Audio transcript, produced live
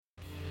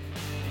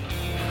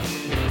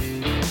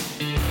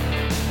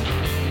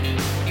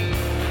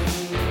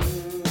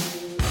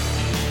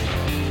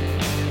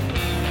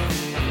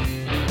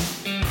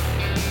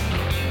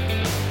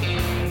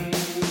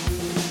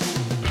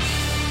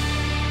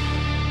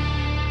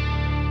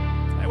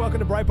welcome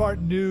to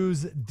Breitbart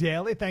News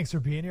Daily. Thanks for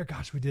being here.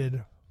 Gosh, we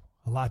did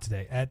a lot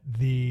today. At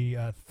the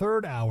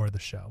third hour of the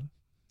show,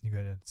 you go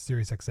to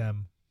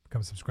SiriusXM,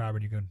 become a subscriber,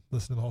 and you can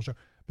listen to the whole show.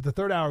 But the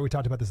third hour, we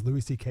talked about this Louis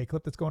C.K.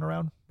 clip that's going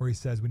around where he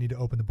says we need to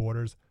open the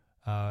borders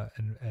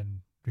and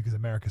because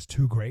America's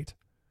too great.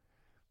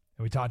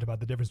 And we talked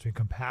about the difference between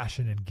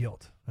compassion and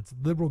guilt. That's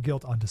liberal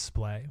guilt on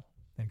display.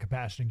 And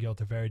compassion and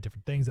guilt are very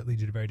different things that lead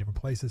you to very different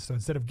places. So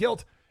instead of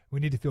guilt, we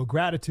need to feel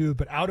gratitude,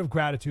 but out of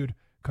gratitude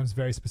comes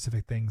very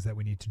specific things that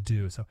we need to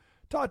do. So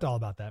talked all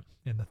about that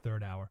in the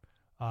third hour.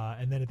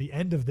 And then at the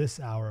end of this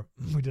hour,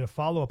 we did a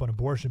follow-up on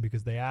abortion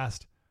because they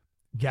asked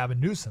Gavin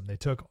Newsom. They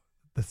took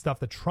the stuff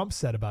that Trump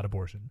said about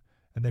abortion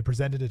and they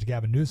presented it to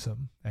Gavin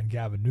Newsom, and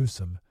Gavin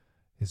Newsom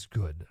is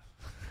good.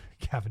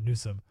 Gavin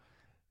Newsom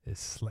is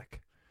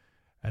slick.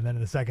 And then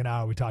in the second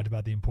hour, we talked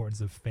about the importance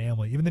of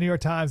family. Even the New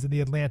York Times and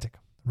the Atlantic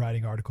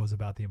writing articles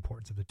about the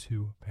importance of the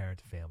two-parent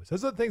family. So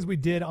those are the things we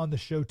did on the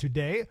show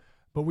today,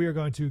 but we are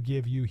going to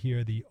give you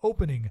here the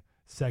opening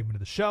segment of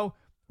the show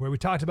where we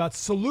talked about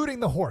saluting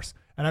the horse.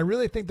 And I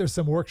really think there's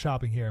some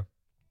workshopping here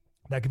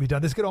that could be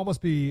done. This could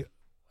almost be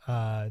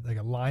like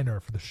a liner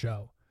for the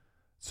show.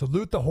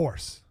 Salute the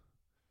horse.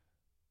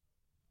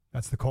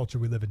 That's the culture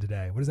we live in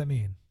today. What does that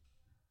mean?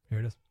 Here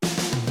it is.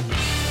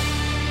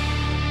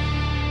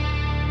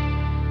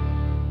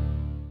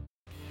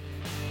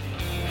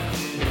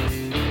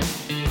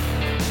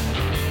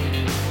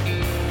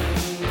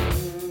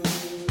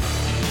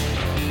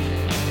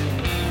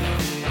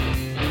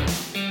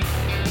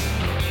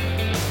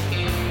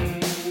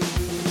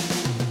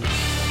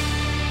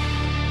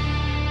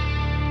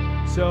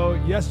 So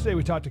yesterday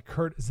we talked to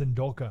Kurt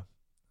Zindulka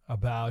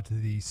about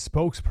the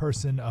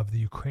spokesperson of the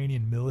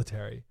Ukrainian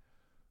military,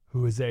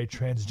 who is a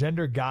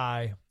transgender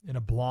guy in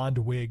a blonde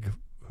wig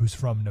who's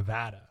from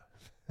Nevada.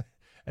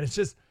 And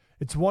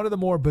it's one of the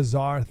more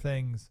bizarre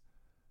things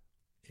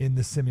in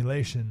the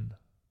simulation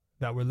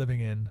that we're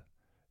living in.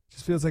 It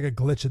just feels like a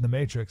glitch in the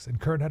matrix.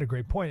 And Kurt had a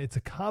great point. It's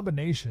a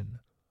combination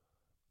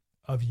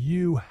of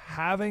you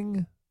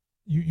having...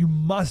 You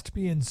must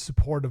be in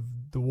support of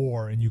the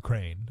war in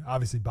Ukraine.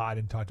 Obviously,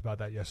 Biden talked about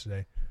that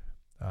yesterday,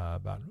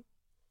 about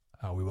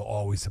how we will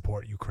always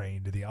support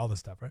Ukraine to all this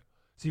stuff, right?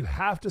 So you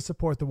have to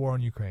support the war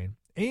in Ukraine,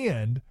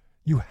 and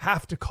you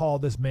have to call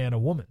this man a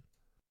woman.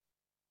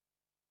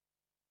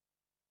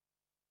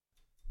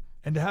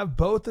 And to have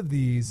both of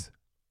these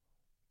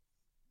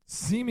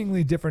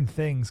seemingly different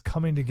things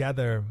coming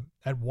together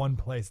at one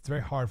place, it's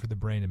very hard for the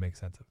brain to make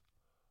sense of.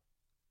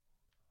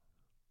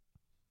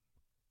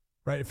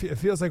 Right, it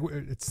feels like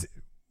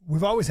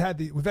we've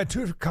had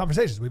two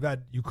conversations. We've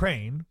had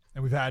Ukraine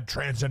and we've had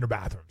transgender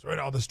bathrooms, right?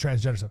 All this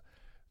transgender stuff,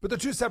 but they're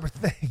two separate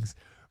things.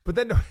 But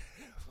then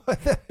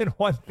put them in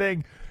one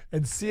thing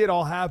and see it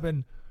all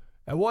happen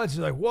at once.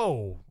 You're like,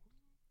 whoa,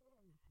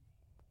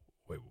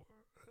 wait,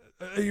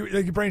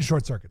 your brain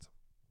short circuits.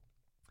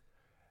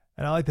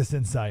 And I like this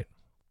insight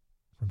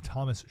from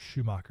Thomas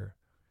Schumacher.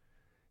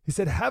 He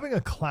said, having a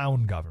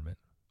clown government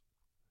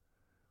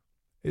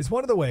is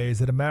one of the ways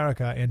that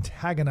America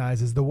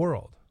antagonizes the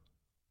world.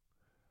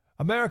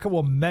 America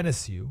will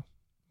menace you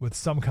with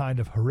some kind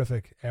of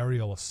horrific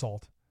aerial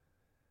assault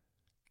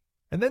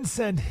and then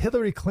send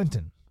Hillary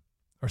Clinton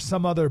or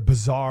some other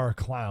bizarre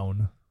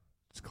clown.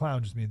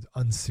 Clown just means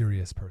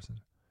unserious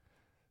person.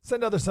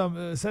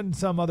 Send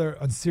some other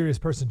unserious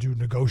person to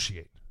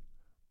negotiate.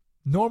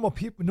 Normal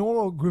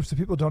groups of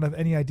people don't have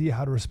any idea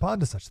how to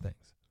respond to such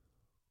things.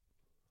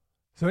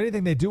 So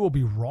anything they do will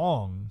be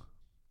wrong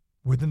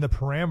within the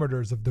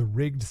parameters of the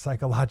rigged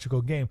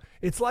psychological game.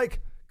 It's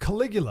like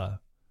Caligula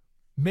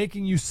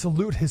making you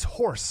salute his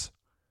horse,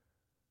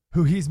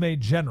 who he's made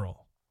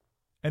general.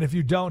 And if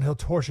you don't, he'll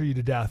torture you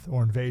to death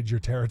or invade your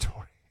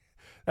territory.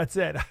 That's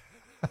it.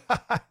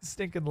 I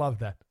stinking love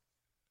that.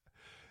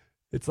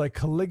 It's like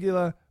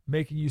Caligula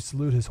making you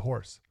salute his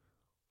horse.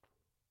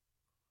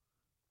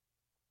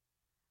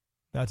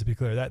 Now, to be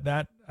clear,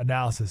 that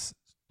analysis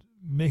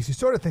makes you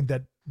sort of think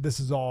that this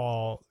is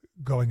all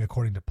going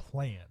according to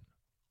plan.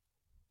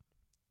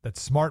 That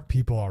smart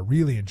people are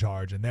really in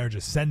charge and they're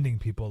just sending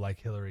people like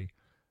Hillary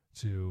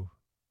to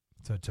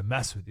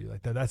mess with you.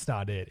 Like that's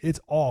not it. It's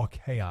all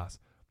chaos.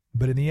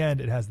 But in the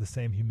end, it has the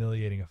same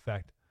humiliating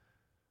effect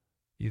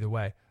either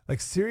way.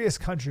 Like serious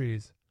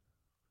countries,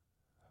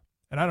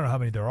 and I don't know how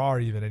many there are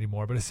even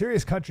anymore, but a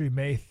serious country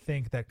may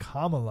think that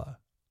Kamala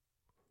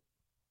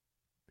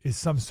is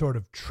some sort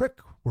of trick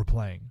we're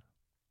playing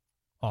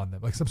on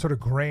them, like some sort of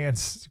grand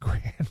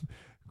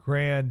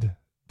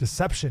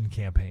deception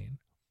campaign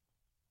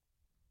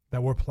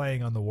that we're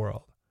playing on the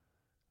world.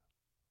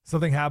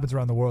 Something happens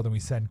around the world and we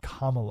send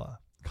Kamala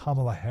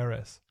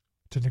Harris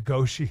to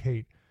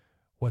negotiate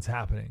what's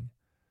happening.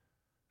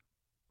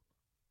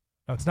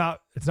 Now it's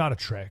not a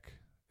trick.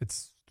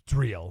 It's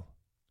real.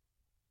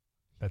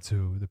 That's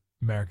who the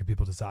American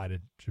people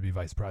decided should be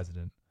vice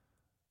president.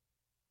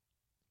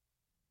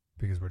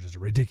 Because we're just a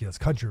ridiculous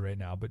country right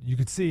now. But you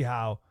could see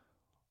how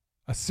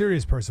a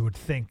serious person would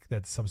think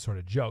that's some sort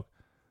of joke.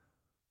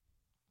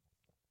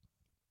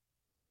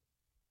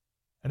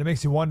 And it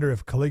makes you wonder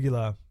if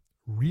Caligula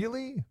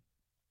really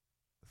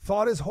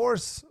thought his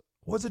horse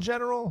was a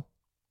general?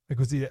 Like,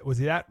 was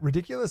he that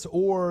ridiculous,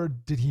 or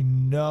did he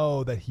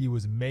know that he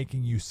was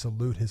making you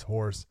salute his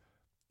horse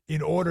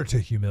in order to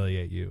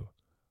humiliate you?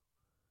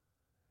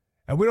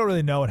 And we don't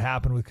really know what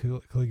happened with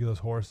Caligula's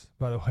horse,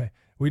 by the way.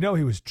 We know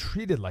he was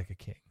treated like a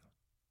king.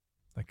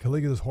 Like,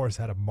 Caligula's horse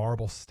had a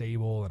marble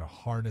stable and a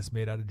harness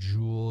made out of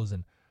jewels,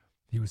 and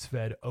he was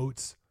fed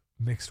oats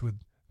mixed with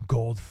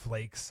gold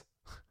flakes.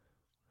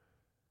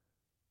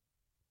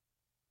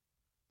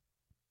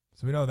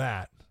 So we know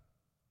that.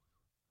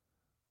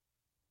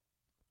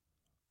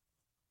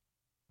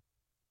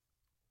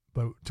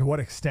 But to what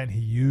extent he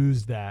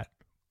used that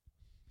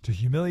to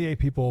humiliate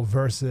people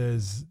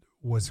versus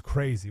was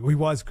crazy.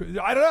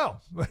 I don't know.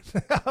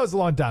 That was a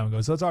long time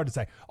ago, so it's hard to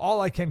say.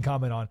 All I can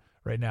comment on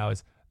right now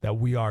is that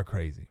we are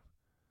crazy.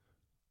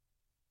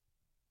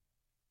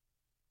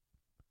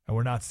 And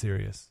we're not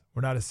serious.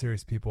 We're not a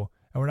serious people,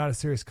 and we're not a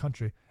serious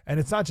country. And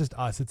it's not just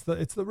us.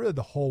 It's really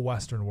the whole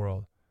Western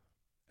world.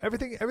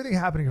 Everything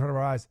happening in front of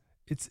our eyes.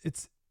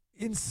 It's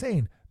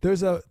insane.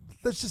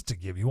 Let's just to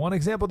give you one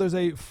example. There's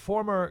a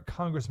former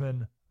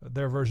congressman,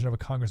 their version of a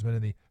congressman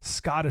in the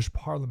Scottish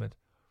Parliament.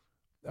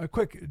 A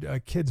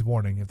quick kids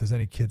warning, if there's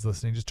any kids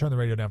listening, just turn the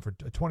radio down for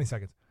 20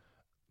 seconds.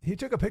 He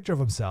took a picture of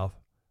himself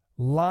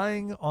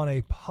lying on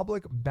a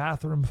public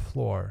bathroom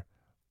floor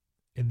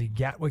in the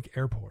Gatwick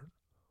airport.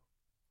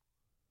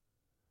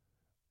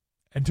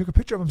 And took a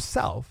picture of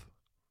himself,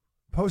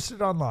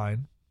 posted it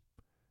online,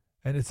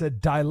 and it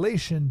said,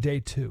 "Dilation Day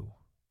 2.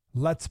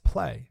 Let's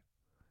play.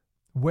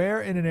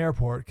 Where in an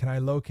airport can I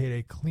locate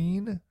a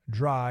clean,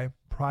 dry,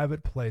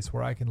 private place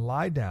where I can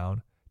lie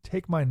down,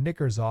 take my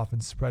knickers off,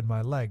 and spread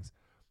my legs?"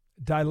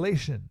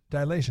 Dilation.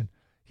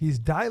 He's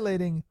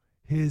dilating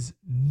his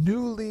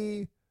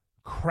newly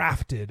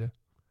crafted,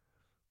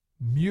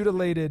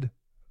 mutilated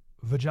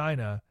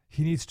vagina.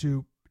 He needs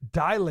to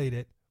dilate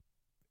it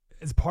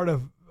as part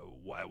of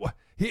what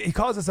he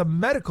calls this a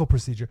medical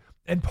procedure.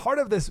 And part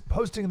of this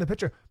posting in the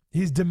picture,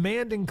 he's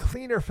demanding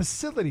cleaner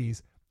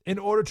facilities in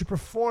order to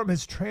perform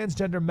his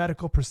transgender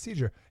medical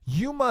procedure.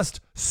 You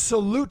must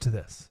salute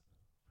this.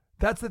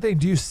 That's the thing.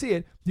 Do you see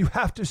it? You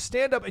have to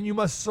stand up and you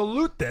must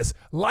salute this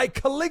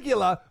like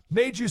Caligula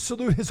made you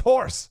salute his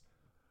horse.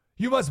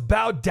 You must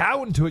bow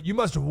down to it. You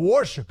must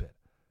worship it.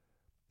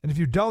 And if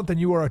you don't, then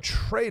you are a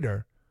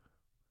traitor.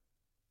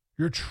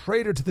 You're a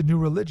traitor to the new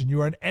religion.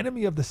 You are an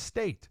enemy of the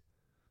state.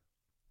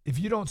 If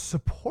you don't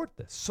support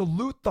this,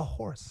 salute the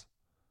horse.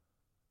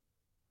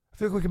 I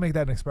feel like we can make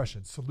that an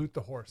expression. Salute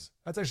the horse.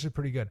 That's actually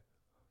pretty good.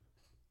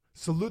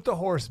 Salute the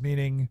horse,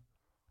 meaning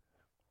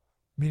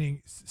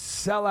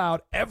sell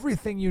out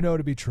everything you know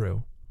to be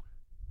true.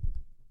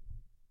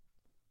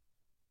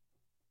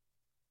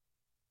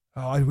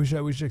 Oh, we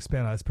should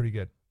expand on that. That's pretty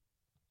good.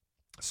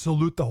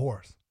 Salute the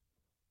horse.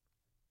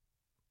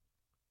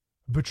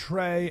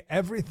 Betray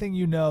everything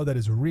you know that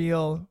is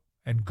real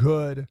and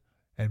good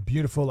and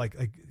beautiful.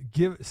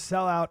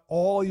 Sell out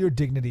all your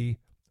dignity,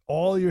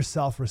 all your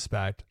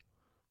self-respect.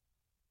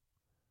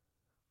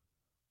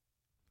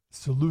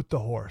 Salute the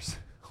horse.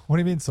 What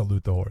do you mean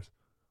salute the horse?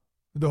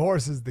 The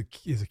horse is a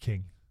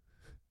king.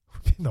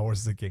 The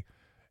horse is a king.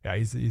 Yeah,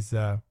 he's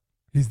the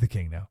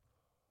king now.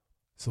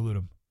 Salute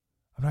him.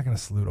 I'm not going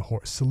to salute a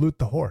horse. Salute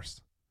the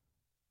horse.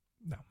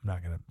 No, I'm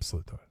not going to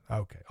salute the horse.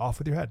 Okay, off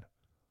with your head.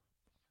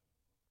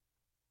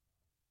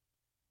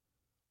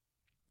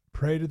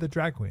 Pray to the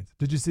drag queens.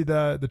 Did you see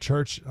the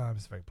church? Let me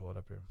see if I can pull it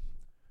up here.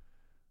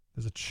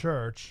 There's a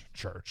church.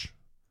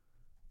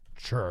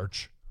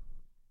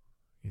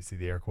 You see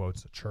the air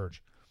quotes, a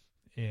church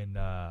in,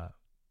 I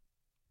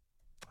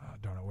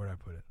don't know, where did I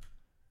put it?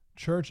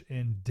 Church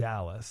in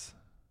Dallas.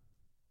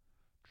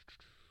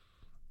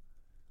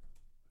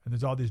 And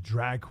there's all these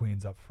drag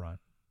queens up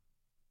front.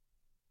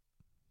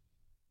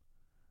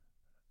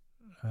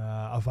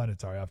 I'll find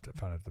it. Sorry, I'll have to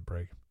find it at the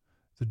break.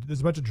 So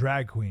there's a bunch of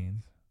drag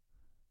queens.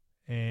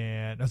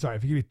 And I'm sorry,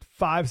 if you give me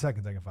 5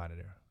 seconds, I can find it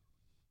here.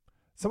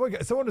 Someone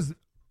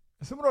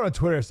on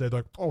Twitter said,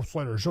 like, "Oh,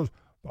 Slater, it shows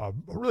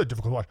really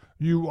difficult to watch.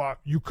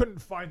 You couldn't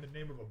find the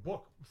name of a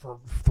book for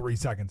 3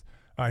 seconds."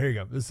 All right, here you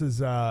go. This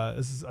is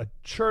a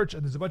church,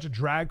 and there's a bunch of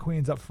drag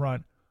queens up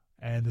front,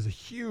 and there's a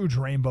huge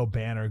rainbow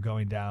banner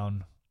going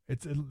down.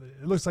 It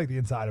looks like the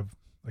inside of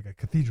like a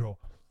cathedral,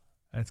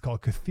 and it's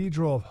called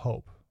Cathedral of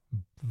Hope.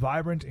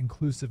 Vibrant,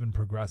 inclusive, and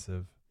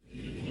progressive.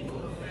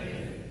 People of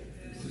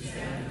faith, who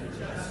stand for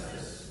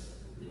justice,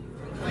 who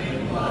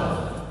proclaim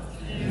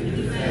love, and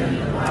who defend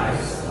the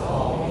rights of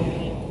all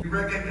people. We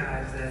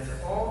recognize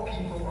that all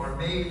people are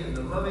made in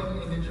the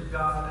loving image of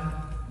God,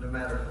 no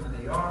matter who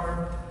they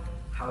are,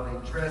 how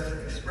they dress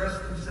and express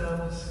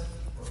themselves,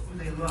 or who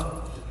they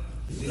love.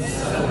 We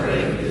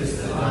celebrate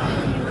this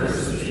divine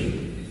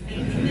diversity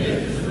and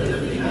commit to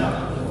lifting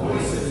up the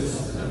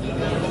voices of the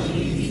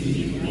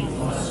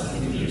LGBTQ+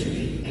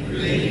 community and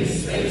creating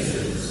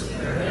spaces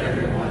where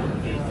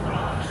everyone can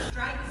thrive.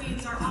 Drag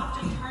queens are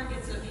often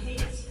targets of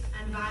hate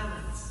and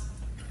violence,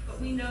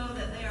 but we know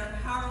that they are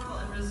powerful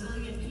and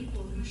resilient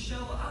people who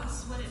show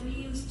us what it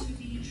means to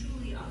be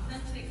truly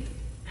authentic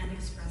and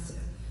expressive.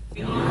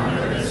 We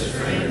honor their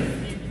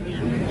strength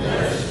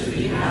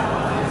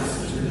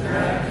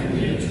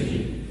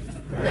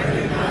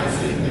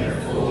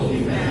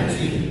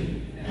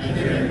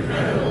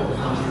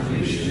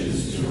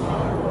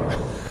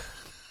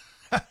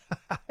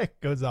It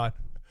goes on.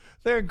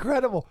 They're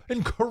incredible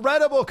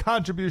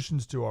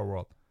contributions to our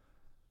world.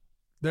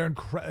 They're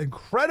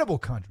incredible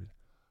contributions.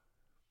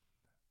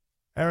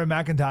 Aaron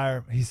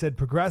McIntyre, he said,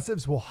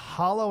 progressives will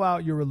hollow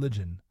out your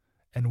religion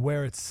and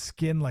wear its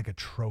skin like a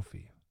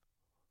trophy.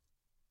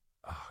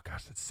 Oh,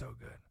 gosh, that's so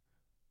good.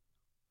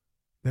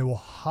 They will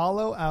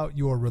hollow out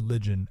your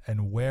religion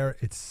and wear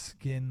its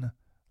skin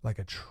like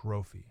a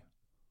trophy.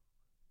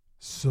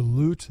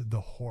 Salute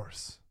the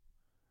horse.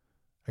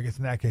 I guess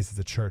in that case, it's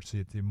a church, so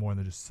you have to do more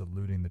than just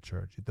saluting the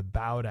church. You have to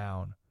bow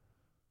down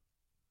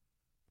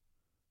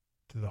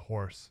to the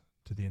horse,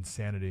 to the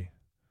insanity,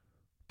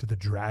 to the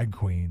drag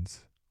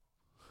queens.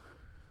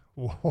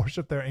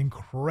 Worship their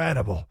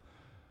incredible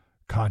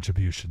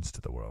contributions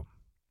to the world.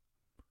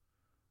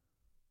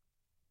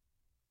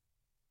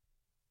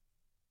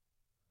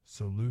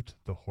 Salute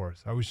the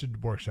horse. Oh, we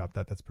should workshop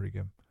that. That's pretty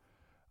good.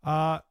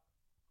 I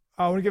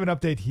want to give an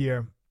update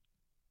here.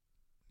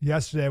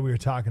 Yesterday, we were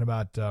talking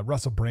about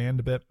Russell Brand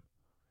a bit.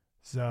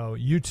 So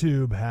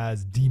YouTube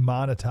has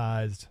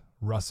demonetized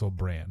Russell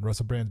Brand.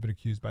 Russell Brand's been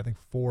accused by, I think,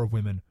 4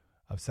 women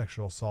of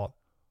sexual assault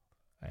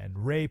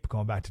and rape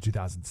going back to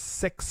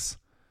 2006.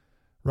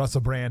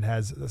 Russell Brand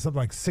has something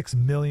like 6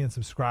 million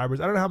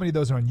subscribers. I don't know how many of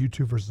those are on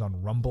YouTube versus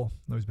on Rumble.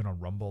 I know he's been on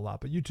Rumble a lot,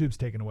 but YouTube's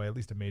taken away at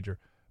least a major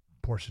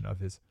portion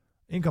of his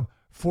income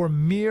for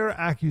mere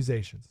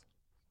accusations,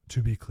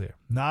 to be clear.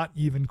 Not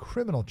even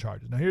criminal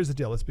charges. Now, here's the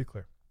deal. Let's be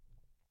clear.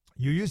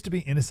 You used to be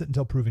innocent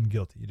until proven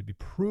guilty. You had to be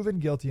proven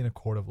guilty in a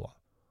court of law.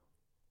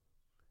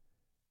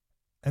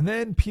 And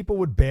then people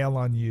would bail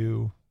on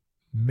you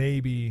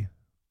maybe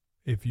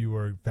if you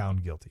were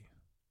found guilty.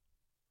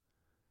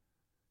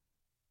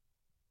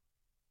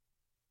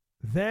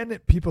 Then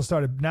people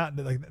started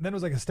then it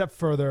was like a step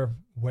further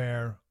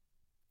where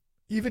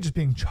even just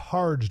being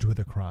charged with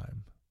a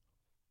crime,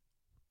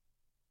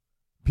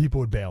 people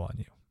would bail on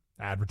you.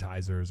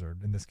 Advertisers, or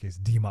in this case,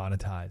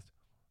 demonetized.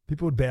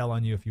 People would bail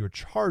on you if you were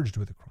charged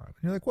with a crime.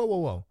 And you're like,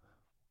 whoa.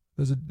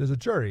 There's a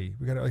jury.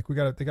 They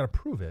gotta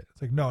prove it.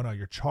 It's like, no,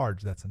 you're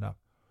charged. That's enough.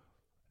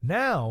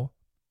 Now,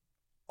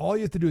 all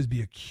you have to do is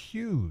be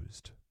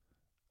accused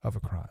of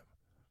a crime.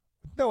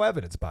 With no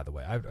evidence, by the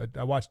way.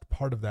 I watched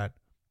part of that,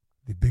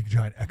 the big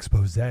giant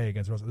expose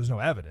against Russell. There's no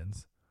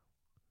evidence.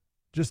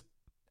 Just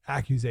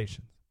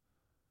accusations.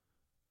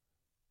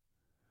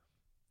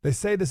 They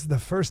say this is the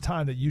first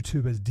time that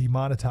YouTube has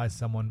demonetized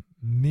someone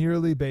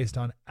merely based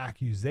on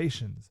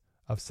accusations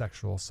of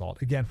sexual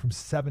assault. Again, from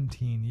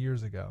 17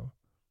 years ago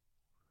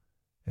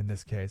in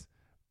this case.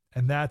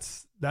 And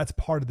that's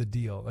part of the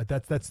deal. Like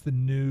that's the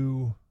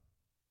new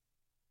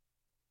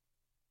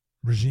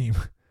regime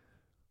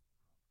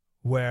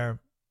where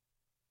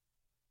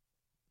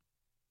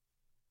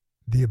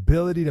the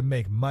ability to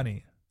make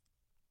money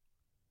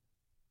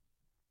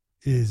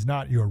is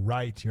not your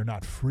right. You're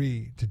not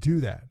free to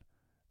do that.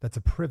 That's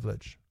a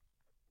privilege.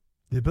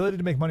 The ability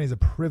to make money is a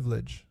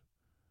privilege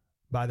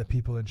by the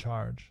people in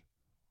charge.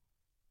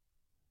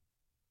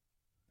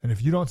 And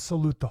if you don't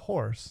salute the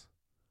horse,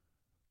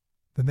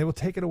 then they will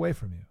take it away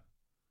from you.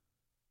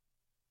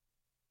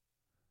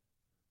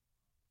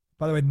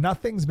 By the way,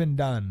 nothing's been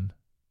done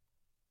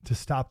to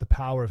stop the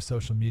power of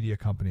social media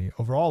company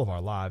over all of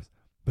our lives,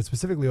 but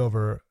specifically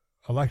over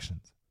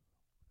elections.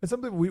 It's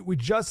something we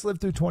just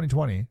lived through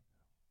 2020.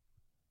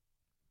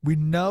 We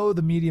know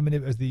the media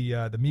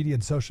the media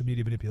and social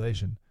media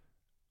manipulation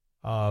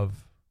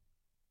of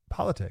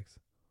politics,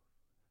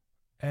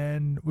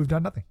 and we've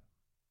done nothing.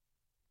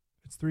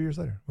 It's 3 years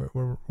later.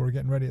 We're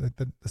getting ready. Like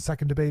the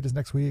second debate is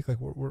next week. Like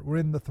we're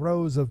in the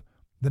throes of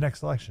the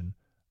next election,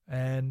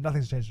 and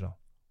nothing's changed at all.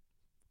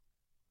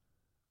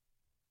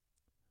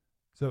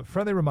 So,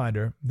 friendly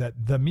reminder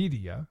that the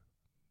media,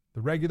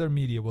 the regular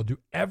media, will do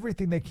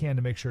everything they can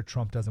to make sure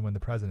Trump doesn't win the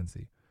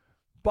presidency,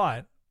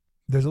 but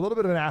there's a little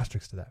bit of an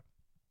asterisk to that.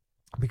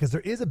 Because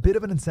there is a bit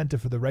of an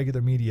incentive for the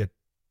regular media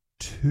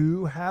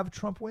to have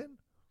Trump win,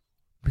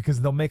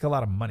 because they'll make a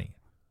lot of money.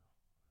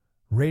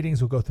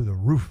 Ratings will go through the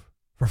roof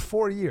for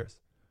 4 years.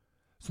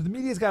 So the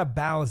media's got to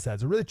balance that.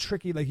 It's really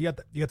tricky. Like you got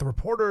the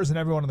reporters and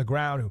everyone on the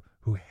ground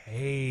who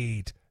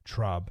hate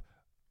Trump,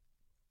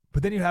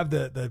 but then you have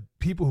the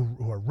people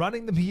who are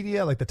running the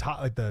media, like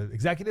the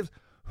executives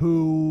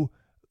who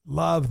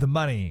love the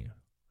money.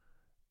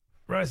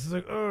 Right? It's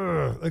like,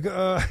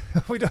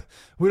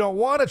 we don't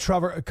want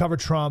to cover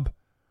Trump.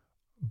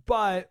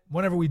 But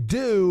whenever we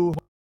do,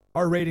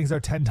 our ratings are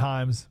 10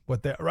 times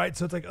what they're, right?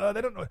 So it's like,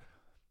 they don't know.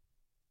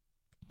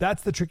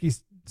 That's the tricky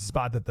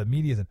spot that the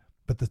media is in.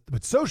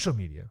 But social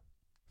media,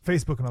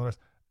 Facebook and all the rest,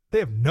 they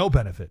have no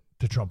benefit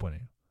to Trump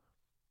winning.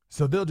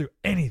 So they'll do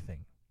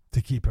anything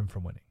to keep him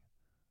from winning.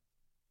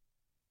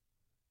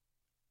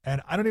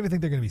 And I don't even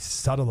think they're going to be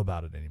subtle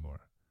about it anymore.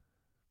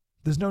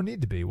 There's no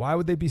need to be. Why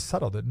would they be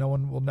subtle that no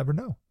one will never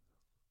know?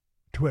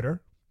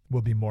 Twitter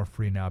will be more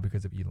free now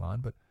because of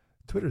Elon, but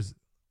Twitter's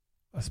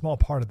a small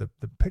part of the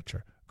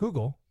picture.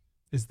 Google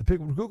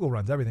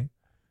runs everything.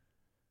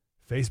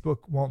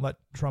 Facebook won't let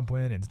Trump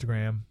win.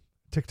 Instagram.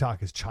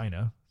 TikTok is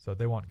China, so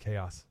they want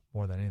chaos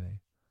more than anything.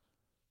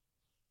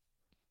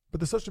 But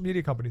the social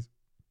media companies,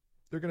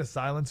 They're going to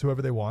silence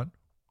whoever they want.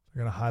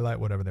 They're going to highlight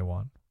whatever they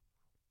want.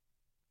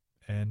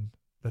 And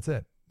that's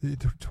it.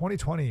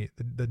 2020,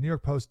 the New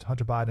York Post,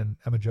 Hunter Biden,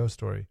 Emma Joe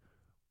story,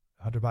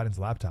 Hunter Biden's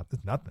laptop,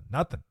 that's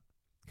nothing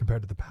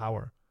compared to the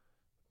power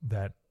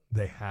that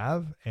they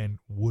have and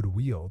would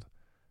wield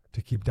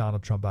to keep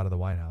Donald Trump out of the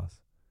White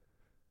House.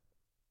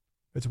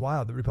 It's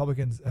wild. The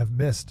Republicans have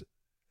missed,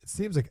 it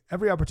seems like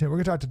every opportunity. We're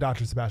going to talk to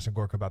Dr. Sebastian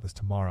Gorka about this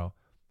tomorrow.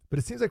 But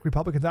it seems like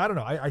Republicans, I don't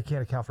know, I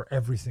can't account for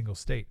every single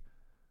state.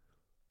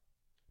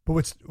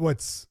 But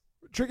what's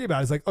tricky about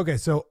it is like, okay,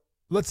 so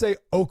let's say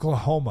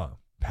Oklahoma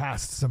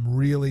passed some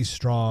really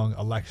strong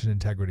election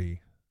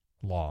integrity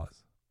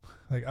laws.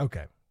 Like,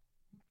 okay,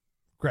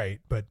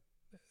 great, but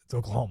it's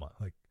Oklahoma.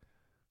 Like,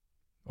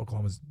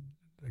 Oklahoma's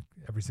like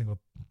every single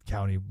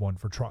county won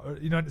for Trump.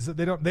 So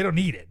they don't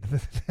need it.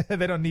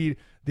 They don't need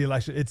the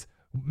election. It's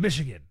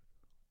Michigan,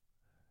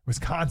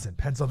 Wisconsin,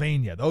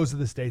 Pennsylvania. Those are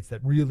the states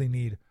that really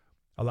need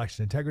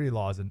election integrity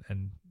laws,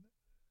 and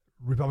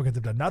Republicans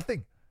have done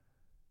nothing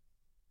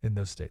in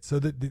those states. So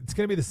it's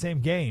going to be the same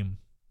game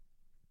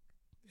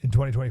in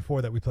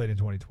 2024 that we played in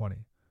 2020.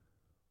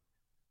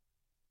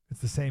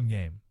 It's the same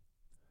game.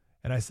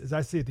 And as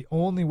I see it, the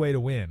only way to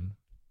win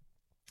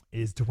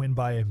is to win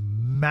by a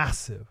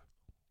massive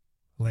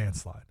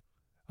landslide.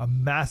 A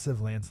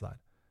massive landslide.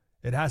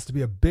 It has to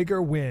be a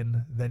bigger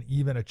win than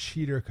even a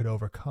cheater could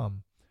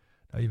overcome.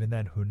 Now, even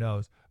then, who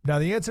knows? Now,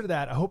 the answer to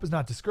that, I hope, is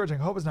not discouraging.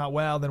 I hope it's not,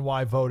 well, then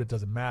why vote? It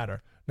doesn't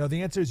matter. No,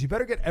 the answer is you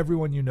better get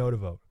everyone you know to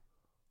vote.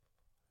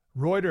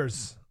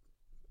 Reuters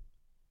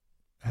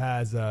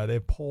has, they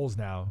have polls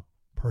now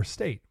per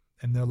state.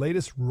 And the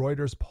latest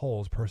Reuters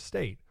polls per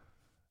state,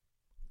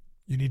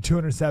 you need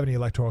 270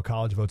 electoral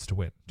college votes to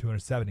win.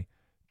 270.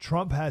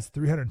 Trump has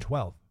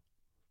 312.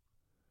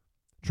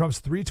 Trump's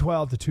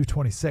 312 to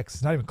 226.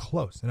 It's not even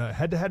close. In a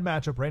head-to-head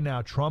matchup right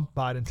now, Trump,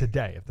 Biden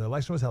today. If the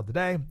election was held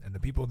today, and the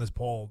people in this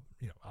poll,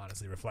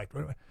 honestly reflect,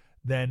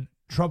 then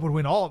Trump would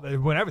win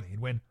win everything. He'd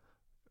win.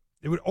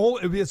 It would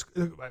be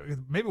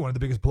maybe one of the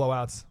biggest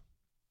blowouts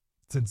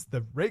since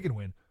the Reagan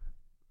win.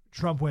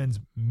 Trump wins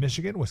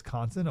Michigan,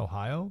 Wisconsin,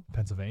 Ohio,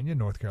 Pennsylvania,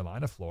 North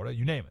Carolina, Florida,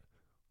 you name it.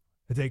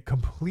 It's a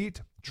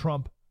complete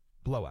Trump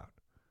blowout.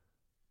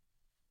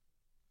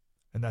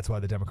 And that's why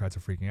the Democrats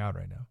are freaking out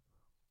right now.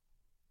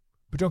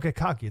 But don't get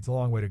cocky. It's a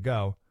long way to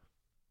go.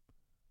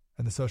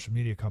 And the social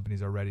media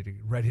companies are ready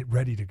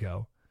to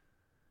go.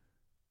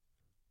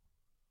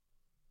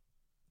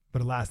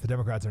 But alas, the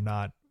Democrats are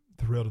not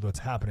thrilled with what's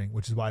happening,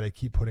 which is why they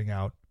keep putting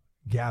out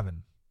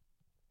Gavin.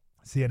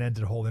 CNN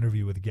did a whole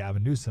interview with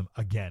Gavin Newsom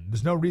again.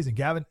 There's no reason.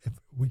 If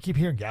we keep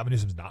hearing Gavin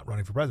Newsom's not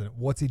running for president,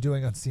 what's he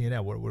doing on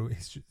CNN?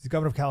 He's the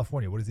governor of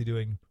California. What is he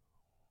doing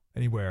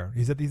anywhere?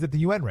 He's at the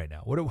UN right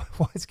now.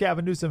 Why is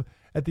Gavin Newsom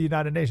at the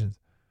United Nations?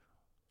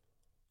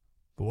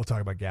 But we'll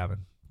talk about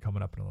Gavin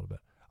coming up in a little bit.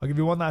 I'll give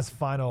you one last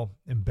final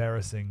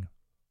embarrassing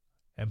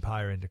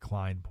empire in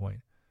decline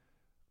point.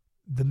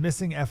 The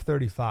missing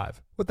F-35.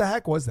 What the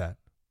heck was that?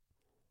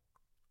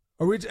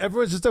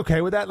 Everyone's just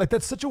okay with that? Like,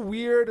 that's such a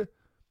weird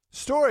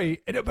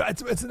story.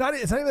 But it's not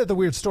even the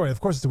weird story. Of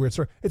course it's a weird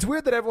story. It's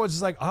weird that everyone's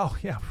just like, oh,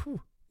 yeah,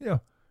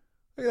 look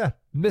at that.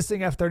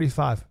 Missing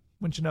F-35.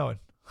 Wouldn't you know it?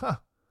 Huh.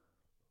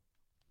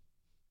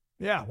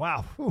 Yeah,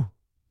 wow. Whew.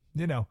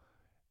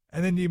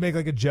 And then you make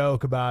like a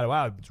joke about,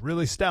 wow, it's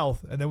really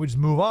stealth. And then we just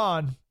move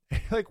on.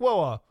 Like,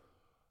 whoa,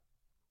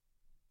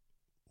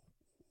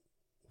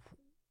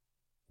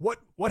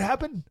 what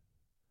happened?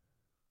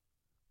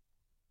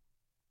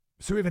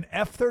 So we have an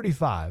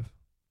F-35.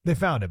 They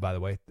found it, by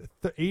the way,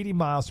 80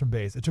 miles from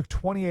base. It took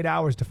 28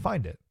 hours to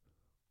find it.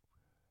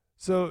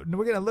 So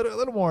we're getting a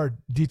little more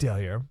detail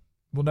here.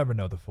 We'll never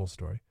know the full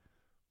story.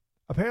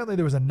 Apparently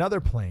there was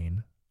another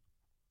plane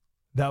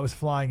that was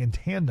flying in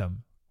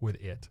tandem with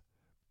it.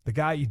 The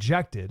guy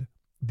ejected.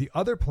 The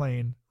other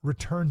plane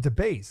returned to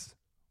base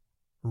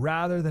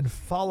rather than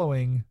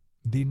following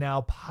the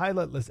now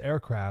pilotless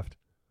aircraft,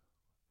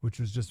 which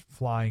was just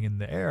flying in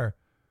the air.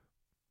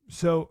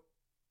 So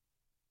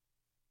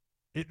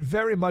it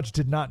very much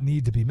did not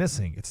need to be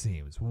missing, it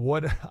seems.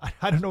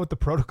 I don't know what the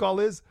protocol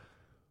is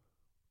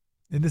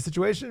in this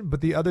situation,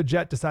 but the other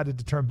jet decided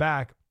to turn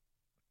back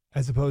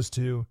as opposed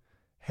to,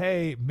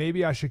 hey,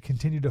 maybe I should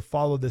continue to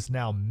follow this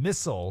now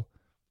missile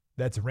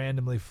that's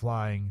randomly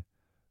flying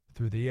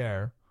through the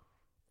air.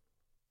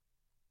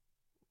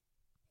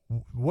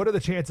 What are the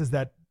chances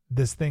that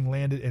this thing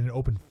landed in an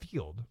open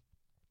field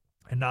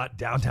and not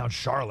downtown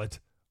Charlotte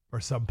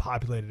or some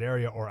populated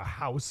area or a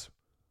house?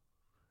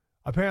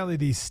 Apparently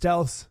the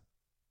stealth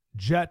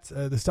jet's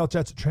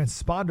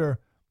transponder,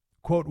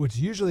 quote, which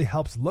usually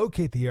helps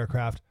locate the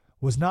aircraft,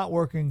 was not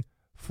working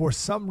for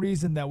some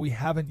reason that we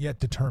haven't yet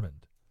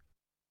determined.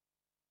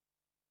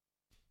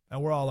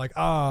 And we're all like,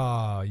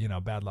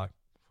 bad luck.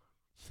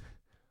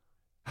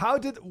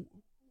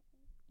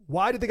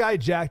 Why did the guy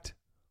eject?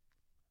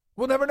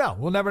 We'll never know.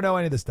 We'll never know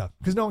any of this stuff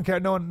because no one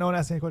cared. No one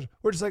asked any questions.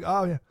 We're just like,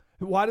 oh yeah.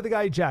 Why did the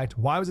guy eject?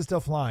 Why was it still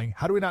flying?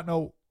 How do we not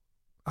know?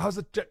 How's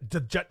the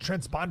jet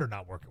transponder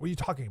not working? What are you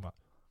talking about?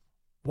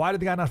 Why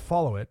did the guy not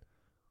follow it?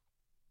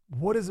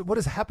 What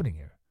is happening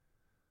here?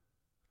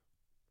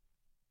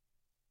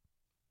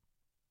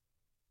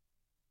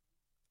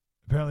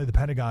 apparently the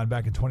Pentagon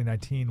back in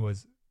 2019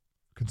 was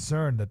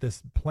concerned that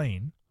this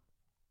plane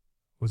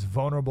was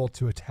vulnerable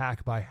to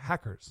attack by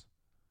hackers.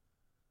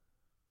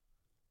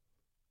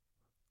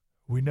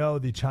 We know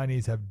the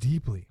Chinese have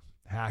deeply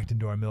hacked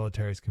into our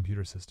military's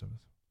computer systems.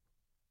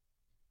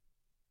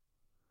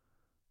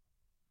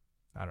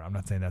 I don't know. I'm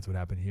not saying that's what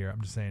happened here.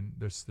 I'm just saying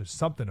there's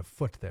something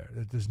afoot there.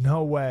 There's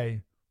no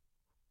way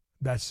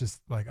that's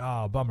just like,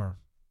 oh, bummer.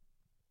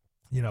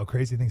 You know,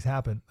 crazy things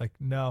happen. Like,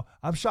 no.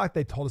 I'm shocked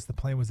they told us the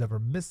plane was ever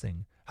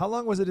missing. How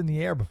long was it in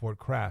the air before it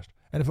crashed?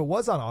 And if it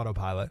was on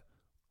autopilot,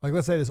 like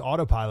let's say this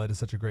autopilot is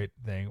such a great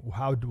thing,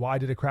 why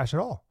did it crash at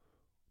all?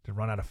 Did it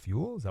run out of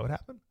fuel? Is that what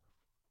happened?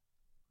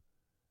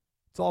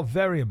 It's all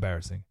very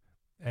embarrassing,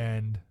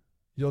 and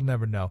you'll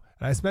never know.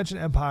 And I mentioned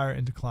empire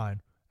in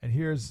decline, and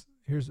here's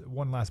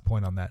one last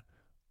point on that.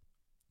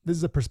 This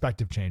is a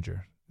perspective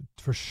changer.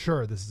 For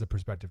sure, this is a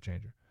perspective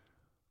changer.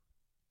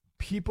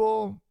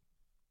 People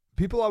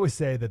always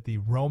say that the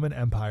Roman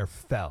Empire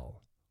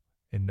fell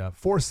in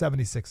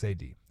 476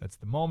 AD. That's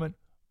the moment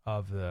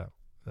of the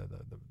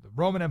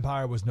Roman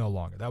Empire was no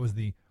longer. That was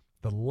the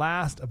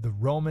last of the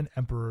Roman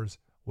emperors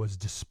was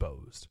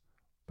disposed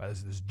by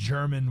this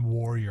German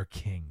warrior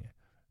king.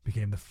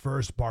 Became the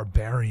first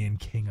barbarian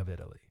king of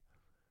Italy.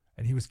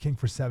 And he was king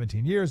for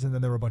 17 years, and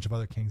then there were a bunch of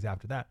other kings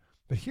after that.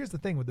 But here's the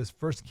thing with this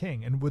first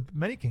king, and with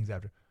many kings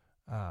after,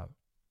 I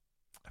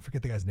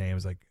forget the guy's name. It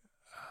was like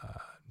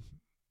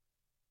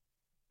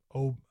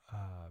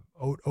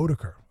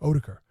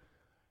Odoacer.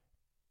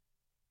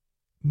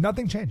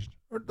 Nothing changed,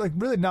 or like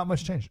really not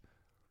much changed.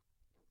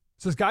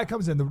 So this guy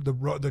comes in,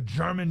 the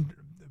German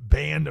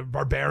band of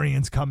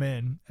barbarians come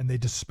in, and they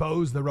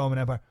dispose the Roman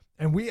Empire.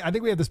 And I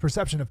think we have this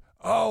perception of,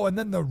 oh, and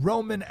then the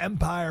Roman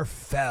Empire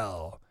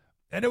fell.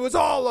 And it was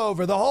all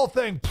over. The whole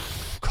thing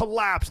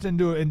collapsed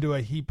into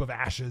a heap of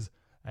ashes.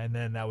 And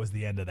then that was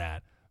the end of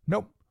that.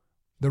 Nope.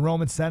 The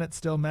Roman Senate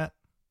still met.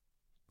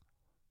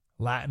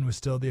 Latin was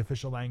still the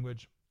official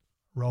language.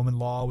 Roman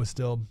law was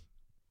still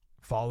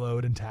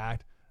followed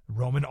intact.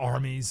 Roman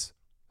armies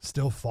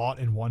still fought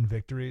and won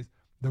victories.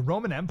 The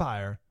Roman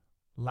Empire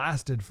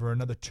lasted for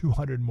another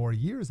 200 more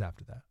years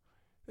after that.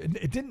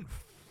 It didn't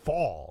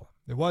fall.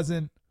 It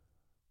wasn't,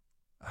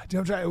 all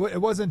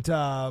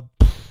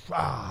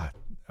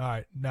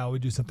right, now we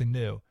do something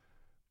new.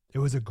 It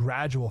was a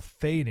gradual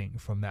fading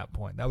from that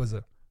point. That was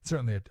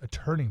certainly a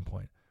turning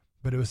point,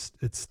 but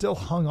it still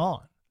hung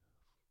on.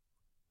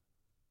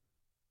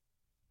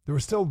 There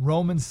were still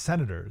Roman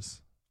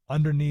senators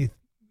underneath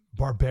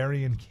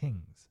barbarian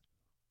kings.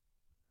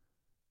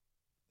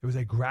 It was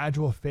a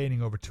gradual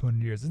fading over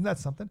 200 years. Isn't that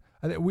something?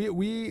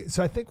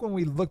 So I think when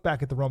we look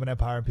back at the Roman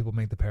Empire, and people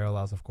make the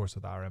parallels, of course,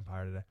 with our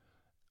empire today,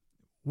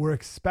 we're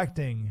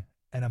expecting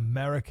an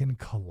American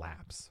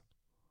collapse.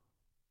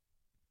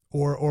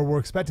 Or we're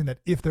expecting that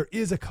if there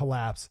is a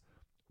collapse,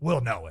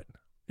 we'll know it.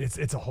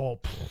 It's a whole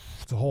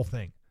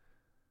thing.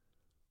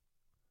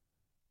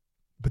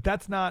 But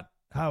that's not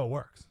how it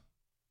works.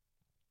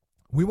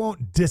 We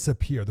won't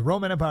disappear. The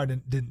Roman Empire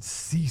didn't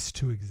cease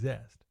to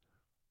exist.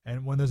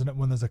 And when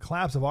there's a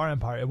collapse of our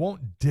empire, it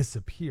won't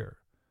disappear.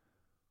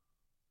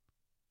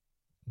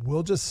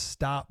 We'll just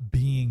stop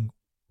being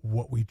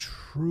what we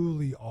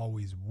truly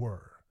always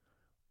were.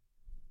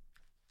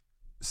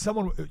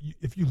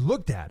 If you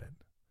looked at it,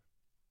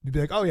 you'd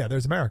be like, oh yeah,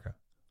 there's America.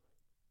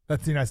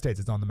 That's the United States.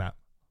 It's on the map.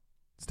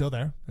 It's still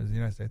there. There's the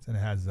United States, and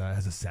it has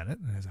a Senate,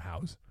 and it has a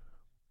House,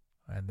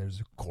 and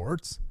there's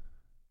courts,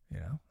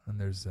 and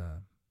there's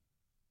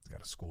it's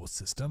got a school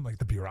system. Like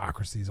the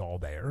bureaucracy's all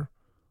there.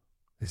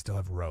 They still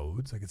have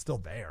roads. Like it's still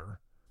there,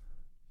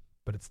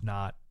 but it's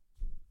not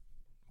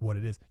what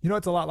it is.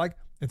 It's a lot like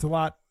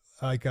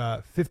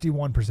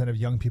 51% of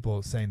young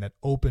people saying that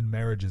open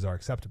marriages are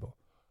acceptable.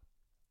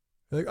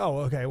 They're like, oh,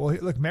 okay. Well,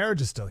 look,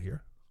 marriage is still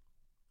here.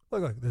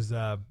 Look, there's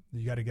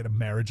you got to get a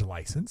marriage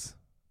license,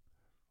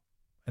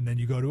 and then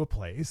you go to a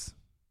place,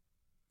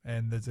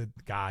 and there's a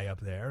guy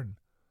up there, and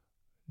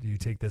do you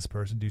take this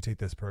person? Do you take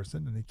this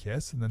person? And they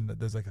kiss, and then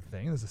there's like a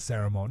thing. There's a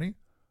ceremony,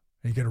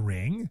 and you get a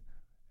ring,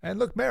 and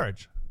look,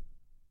 marriage.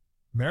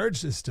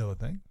 Marriage is still a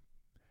thing.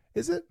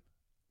 Is it?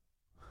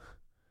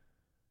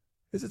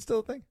 Is it still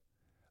a thing?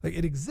 Like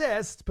it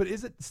exists, but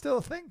is it still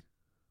a thing?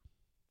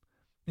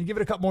 You give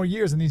it a couple more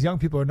years, and these young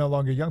people are no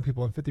longer young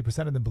people, and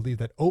 50% of them believe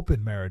that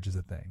open marriage is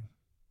a thing.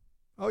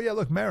 Oh, yeah,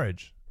 look,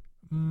 marriage.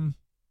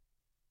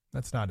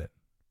 That's not it.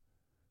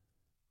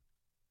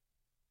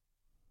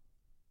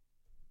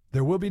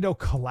 There will be no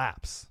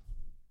collapse.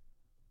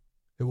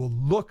 It will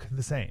look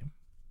the same,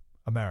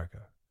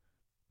 America,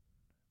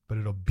 but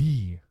it'll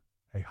be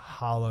a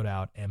hollowed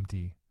out,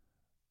 empty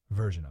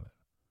version of it.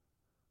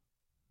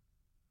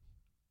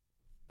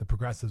 The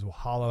progressives will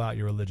hollow out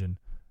your religion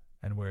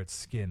and wear its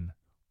skin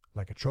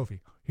like a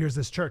trophy. Here's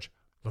this church.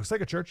 Looks like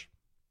a church.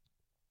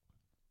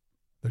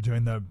 They're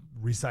doing the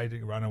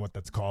reciting, I don't know what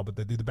that's called, but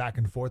they do the back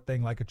and forth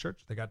thing like a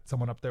church. They got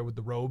someone up there with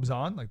the robes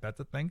on, like that's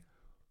a thing.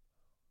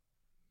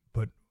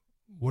 But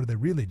what are they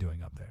really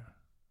doing up there?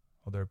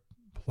 Well, they're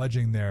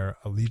pledging their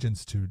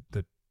allegiance to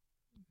the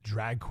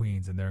drag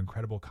queens and their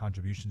incredible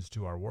contributions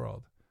to our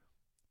world.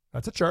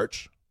 That's a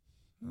church.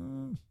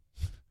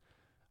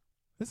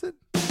 Is it?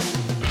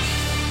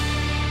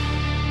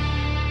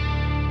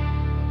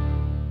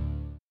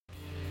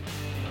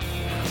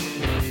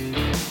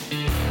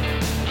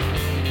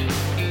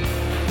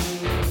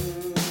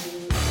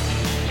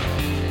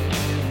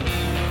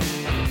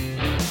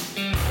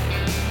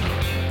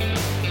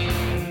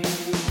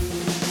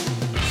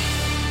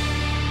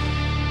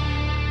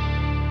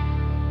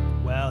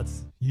 Well,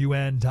 it's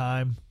UN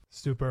time.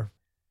 Super.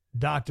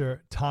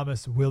 Dr.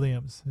 Thomas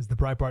Williams is the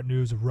Breitbart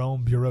News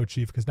Rome bureau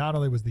chief, because not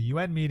only was the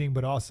UN meeting,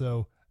 but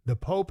also the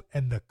Pope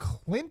and the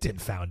Clinton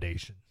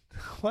Foundation.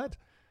 What?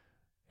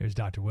 Here's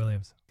Dr.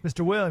 Williams.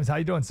 Mr. Williams, how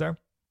you doing, sir?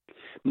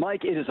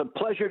 Mike, it is a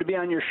pleasure to be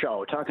on your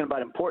show talking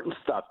about important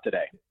stuff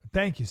today.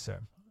 Thank you,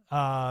 sir.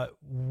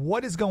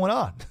 What is going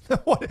on?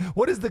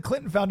 What is the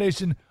Clinton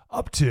Foundation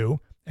up to?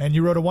 And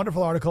you wrote a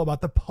wonderful article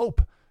about the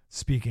Pope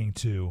speaking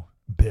to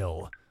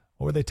Bill.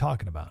 What were they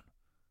talking about?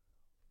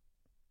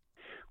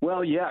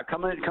 Well, yeah,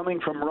 coming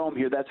from Rome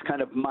here, that's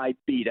kind of my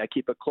beat. I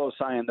keep a close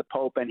eye on the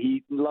Pope, and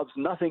he loves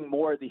nothing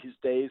more these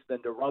days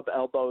than to rub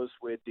elbows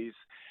with these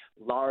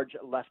large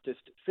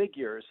leftist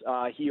figures.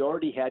 He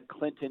already had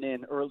Clinton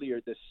in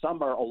earlier this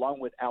summer, along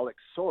with Alex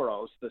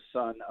Soros, the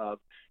son of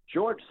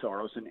George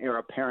Soros, an heir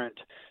apparent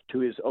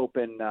to his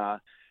open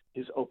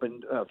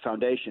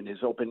foundation, his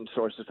open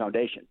sources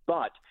foundation.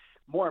 But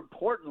more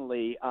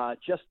importantly,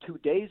 just 2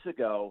 days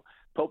ago,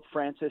 Pope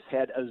Francis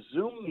had a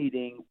Zoom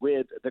meeting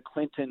with the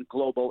Clinton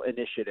Global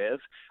Initiative,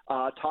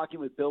 talking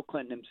with Bill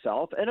Clinton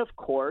himself. And of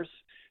course,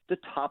 the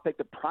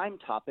prime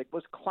topic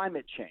was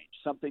climate change,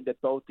 something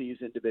that both these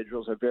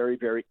individuals are very,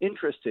 very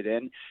interested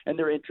in, and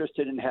they're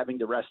interested in having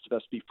the rest of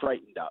us be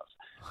frightened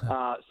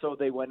of. So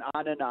they went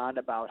on and on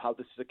about how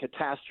this is a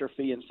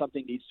catastrophe and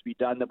something needs to be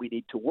done, that we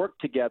need to work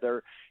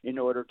together in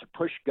order to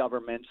push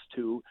governments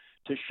to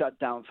shut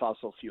down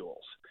fossil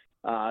fuels.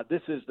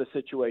 This is the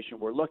situation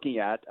we're looking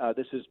at.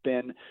 This has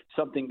been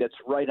something that's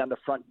right on the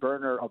front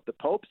burner of the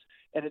popes,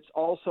 and it's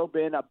also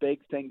been a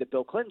big thing that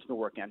Bill Clinton's been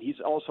working on. He's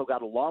also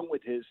got, along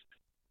with his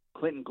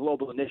Clinton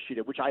Global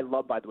Initiative, which I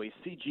love, by the way,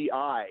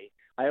 CGI.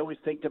 I always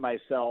think to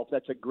myself,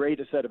 that's a great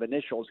set of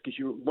initials, because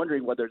you're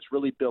wondering whether it's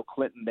really Bill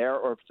Clinton there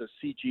or if it's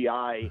a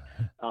CGI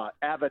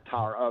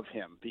avatar of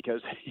him,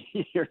 because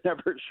you're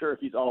never sure if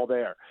he's all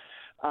there.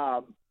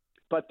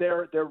 But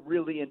they're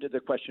really into the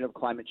question of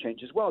climate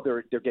change as well.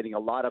 They're getting a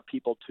lot of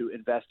people to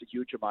invest a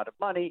huge amount of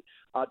money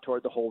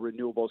toward the whole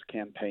renewables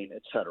campaign,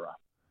 et cetera.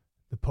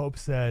 The Pope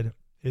said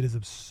it is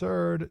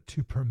absurd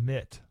to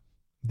permit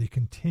the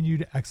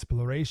continued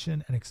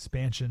exploration and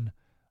expansion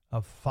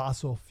of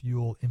fossil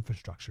fuel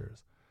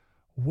infrastructures.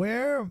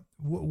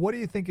 What do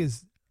you think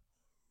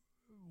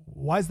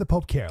why does the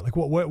Pope care? Like,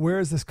 where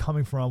is this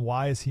coming from?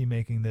 Why is he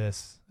making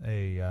this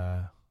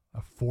a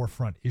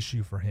forefront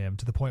issue for him,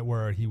 to the point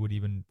where he would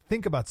even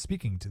think about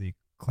speaking to the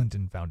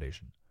Clinton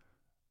Foundation?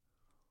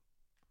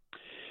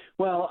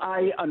 Well,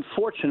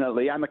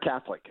 unfortunately, I'm a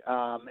Catholic,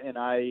 and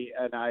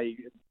I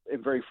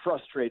am very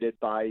frustrated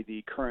by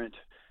the current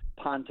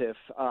pontiff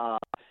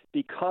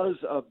because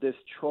of this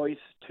choice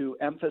to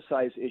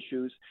emphasize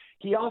issues.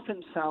 He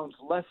often sounds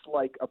less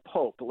like a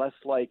pope, less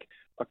like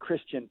a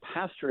Christian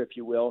pastor, if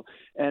you will,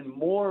 and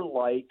more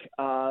like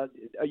a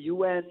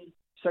UN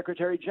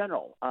Secretary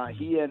General.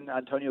 He and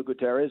Antonio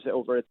Guterres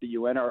over at the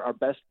UN are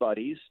best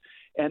buddies,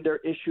 and their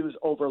issues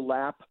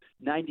overlap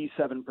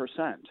 97%.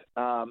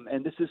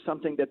 And this is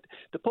something that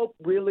the Pope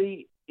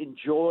really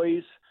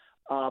enjoys,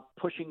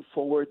 pushing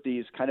forward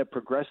these kind of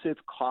progressive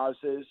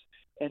causes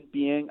and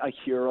being a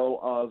hero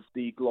of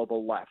the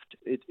global left.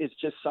 It's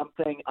just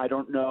something, I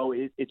don't know,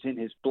 it's in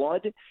his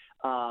blood,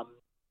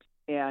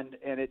 and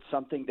it's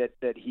something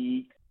that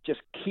he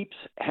just keeps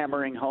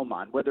hammering home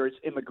on, whether it's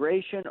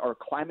immigration or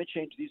climate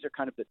change. These are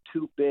kind of the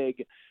two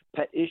big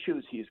pet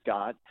issues he's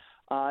got.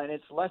 And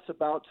it's less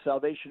about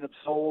salvation of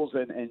souls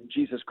and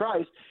Jesus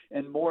Christ,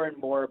 and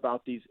more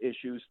about these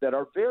issues that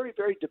are very,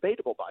 very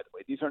debatable, by the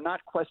way. These are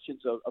not questions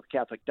of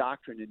Catholic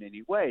doctrine in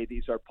any way.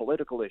 These are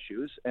political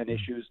issues, and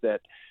issues that,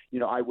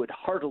 I would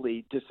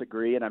heartily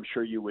disagree, and I'm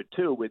sure you would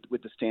too, with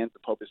the stance the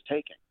Pope is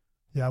taking.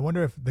 Yeah, I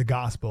wonder if the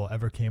gospel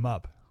ever came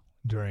up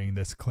during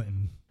this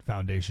Clinton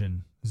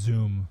Foundation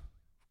Zoom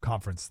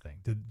conference thing.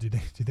 Do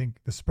you think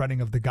the spreading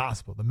of the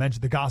gospel,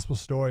 the gospel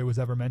story, was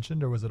ever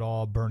mentioned, or was it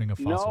all burning of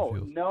fossil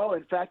fuels? No.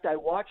 In fact, I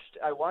watched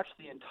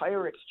the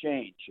entire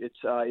exchange.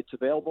 It's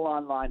available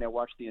online. I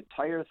watched the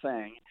entire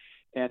thing,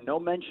 and no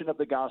mention of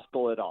the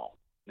gospel at all.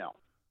 No.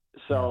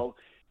 So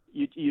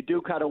you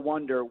do kind of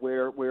wonder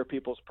where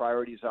people's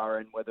priorities are,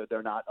 and whether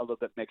they're not a little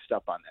bit mixed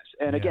up on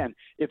this. And again,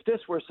 if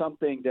this were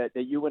something that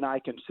you and I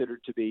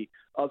considered to be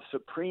of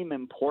supreme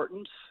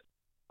importance,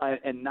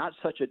 and not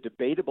such a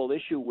debatable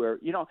issue where,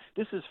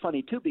 this is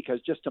funny too, because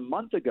just a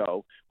month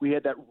ago, we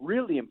had that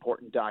really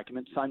important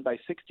document signed by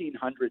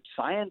 1,600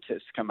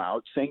 scientists come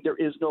out saying there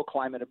is no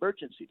climate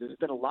emergency. There's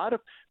been a lot of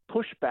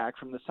pushback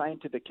from the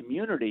scientific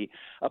community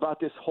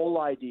about this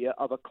whole idea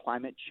of a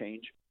climate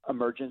change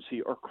emergency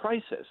or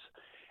crisis.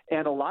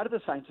 And a lot of the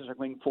scientists are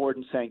going forward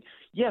and saying,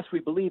 yes, we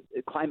believe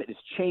the climate is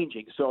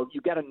changing. So you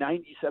get a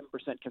 97%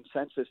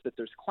 consensus that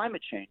there's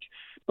climate change,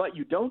 but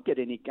you don't get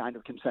any kind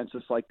of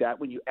consensus like that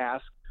when you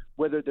ask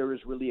whether there is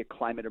really a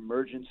climate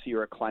emergency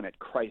or a climate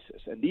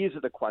crisis. And these are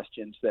the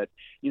questions that,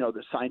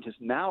 the scientists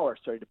now are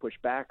starting to push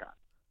back on.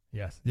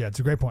 Yes. Yeah, it's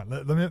a great point.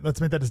 Let's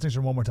make that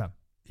distinction one more time.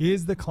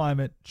 Is the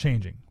climate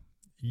changing?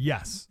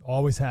 Yes.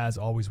 Always has,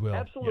 always will.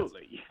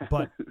 Absolutely. Yes.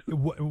 But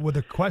what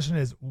the question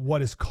is,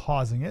 what is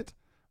causing it?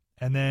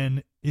 And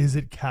then, is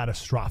it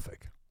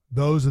catastrophic?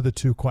 Those are the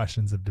two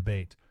questions of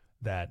debate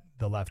that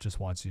the left just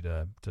wants you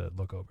to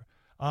look over.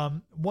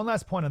 One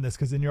last point on this,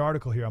 because in your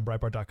article here on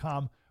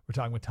Breitbart.com, we're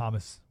talking with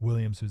Thomas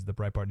Williams, who's the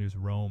Breitbart News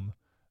Rome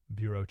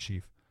bureau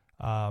chief.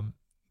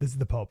 This is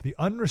the Pope. The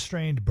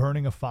unrestrained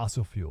burning of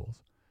fossil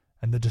fuels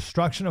and the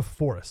destruction of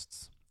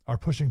forests are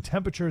pushing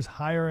temperatures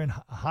higher and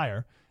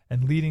higher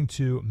and leading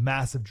to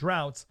massive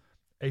droughts,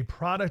 a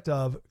product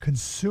of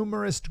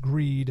consumerist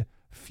greed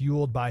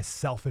fueled by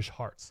selfish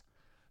hearts.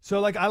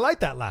 So, I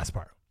like that last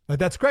part.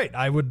 That's great.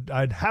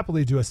 I'd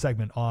happily do a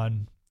segment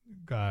on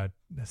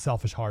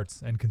selfish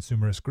hearts and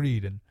consumerist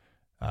greed and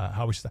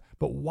how we should.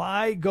 But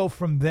why go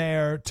from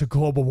there to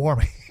global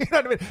warming? You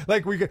know what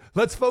I mean?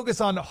 Let's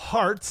focus on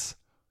hearts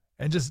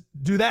and just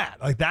do that.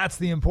 That's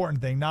the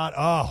important thing. Not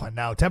and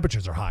now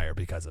temperatures are higher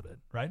because of it,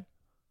 right?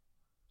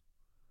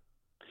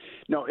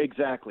 No,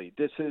 exactly.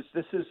 This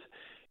is.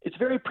 It's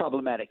very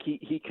problematic.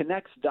 He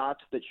connects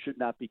dots that should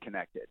not be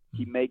connected.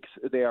 He makes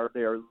they are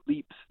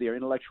leaps, they are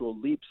intellectual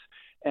leaps,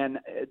 and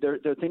they're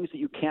things that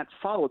you can't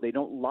follow. They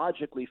don't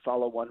logically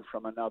follow one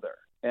from another.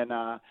 And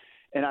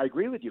I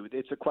agree with you.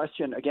 It's a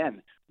question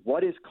again.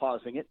 What is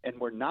causing it? And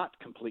we're not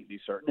completely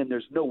certain. And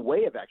there's no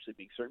way of actually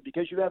being certain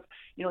because you have,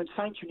 in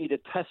science you need a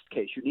test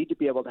case. You need to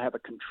be able to have a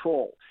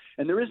control,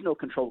 and there is no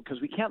control because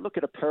we can't look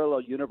at a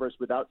parallel universe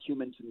without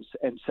humans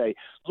and say,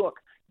 look.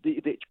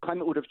 The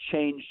climate would have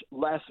changed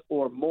less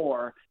or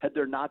more had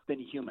there not been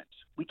humans.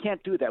 We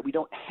can't do that. We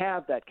don't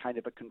have that kind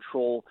of a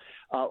control.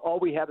 All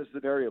we have is the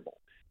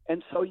variable.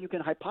 And so you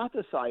can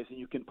hypothesize and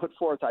you can put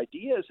forth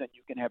ideas and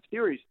you can have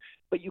theories,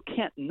 but you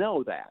can't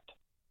know that.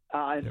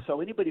 So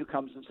anybody who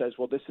comes and says,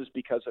 well, this is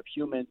because of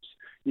humans,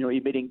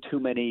 emitting too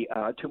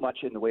much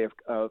in the way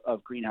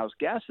of greenhouse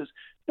gases.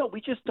 No,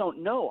 we just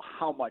don't know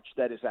how much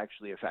that is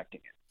actually affecting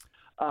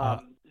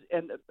it.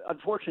 And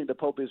unfortunately, the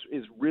Pope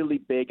is really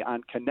big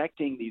on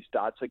connecting these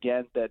dots,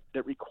 again, that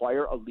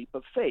require a leap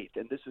of faith.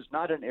 And this is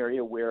not an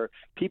area where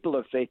people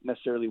of faith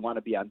necessarily want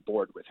to be on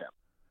board with him.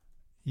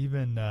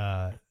 Even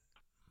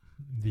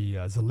the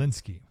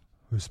Zelensky,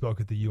 who spoke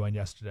at the UN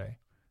yesterday,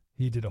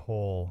 he did a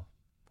whole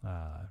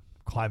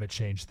climate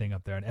change thing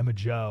up there. And Emma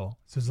Jo,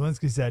 so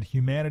Zelensky said,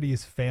 humanity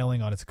is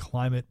failing on its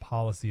climate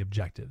policy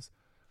objectives.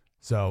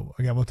 So,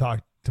 again, we'll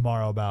talk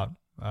tomorrow about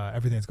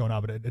everything that's going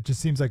on, but it just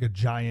seems like a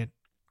giant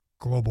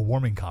global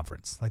warming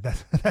conference.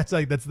 That's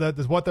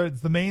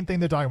the main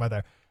thing they're talking about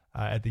there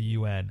at the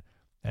UN.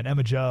 And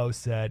Emma Jo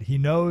said he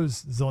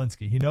knows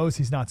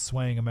he's not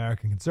swaying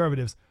American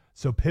conservatives,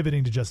 so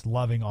pivoting to just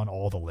loving on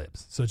all the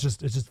libs. So it's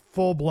just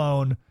full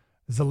blown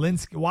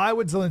Zelensky. Why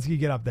would Zelensky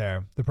get up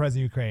there, the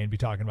president of Ukraine, be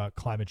talking about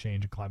climate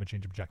change and climate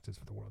change objectives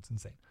for the world? It's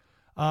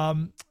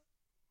insane.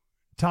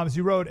 Thomas,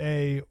 you wrote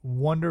a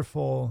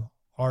wonderful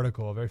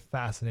article, a very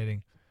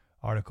fascinating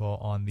article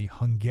on the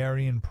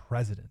Hungarian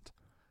president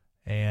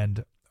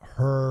and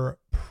her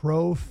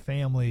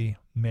pro-family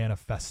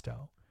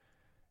manifesto.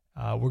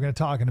 We're going to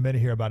talk in a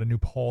minute here about a new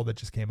poll that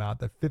just came out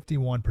that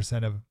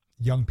 51% of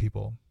young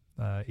people,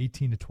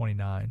 18 to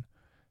 29,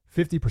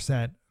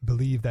 50%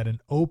 believe that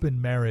an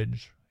open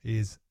marriage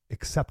is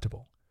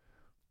acceptable,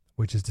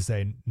 which is to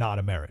say not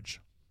a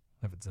marriage.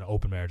 If it's an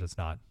open marriage, that's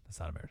not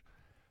a marriage.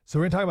 So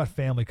we're going to talk about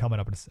family coming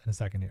up in a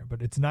second here.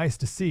 But it's nice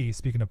to see,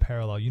 speaking of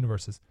parallel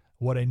universes,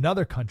 what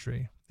another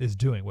country is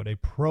doing, what a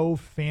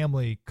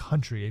pro-family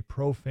country, a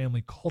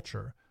pro-family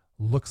culture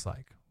looks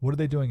like. What are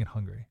they doing in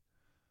Hungary?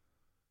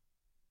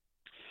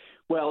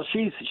 Well,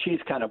 she's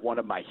kind of one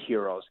of my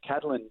heroes.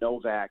 Katalin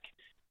Novak,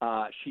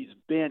 she's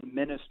been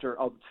Minister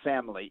of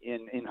Family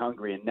in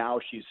Hungary, and now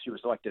she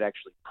was elected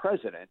actually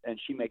president, and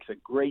she makes a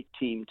great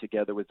team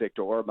together with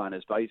Viktor Orban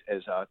as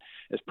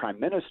prime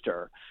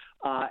minister.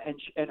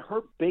 And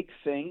her big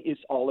thing is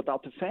all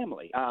about the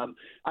family. I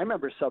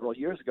remember several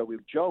years ago we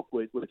would joke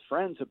with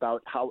friends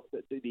about how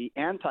the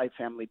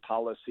anti-family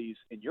policies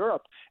in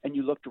Europe, and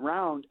you looked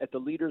around at the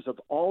leaders of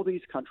all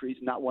these countries,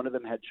 not one of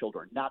them had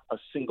children, not a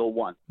single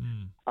one.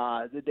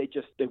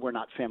 They were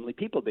not family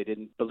people. They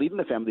didn't believe in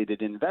the family. They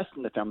didn't invest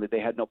in the family. They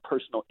had no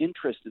personal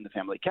interest in the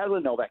family.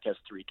 Katalin Novak has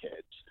 3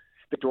 kids.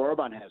 Viktor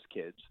Orban has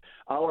kids.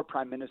 Our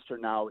prime minister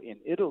now in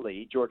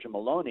Italy, Giorgia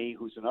Meloni,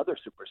 who's another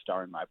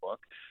superstar in my book,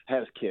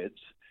 has kids.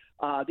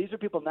 These are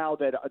people now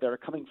that are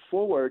coming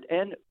forward.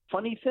 And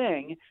funny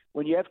thing,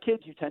 when you have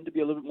kids, you tend to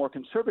be a little bit more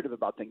conservative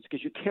about things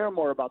because you care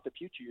more about the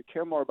future. You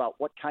care more about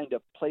what kind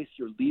of place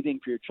you're leaving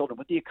for your children,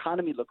 what the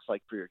economy looks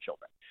like for your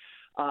children.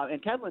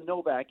 And Katalin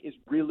Novak is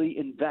really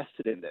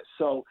invested in this.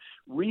 So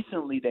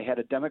recently they had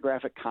a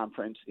demographic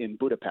conference in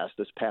Budapest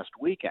this past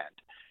weekend.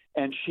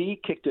 And she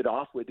kicked it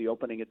off with the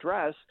opening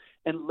address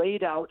and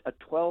laid out a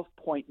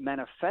 12-point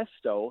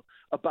manifesto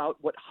about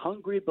what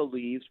Hungary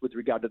believes with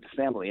regard to the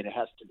family. And it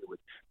has to do with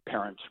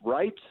parents'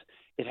 rights.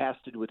 It has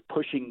to do with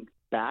pushing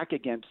back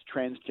against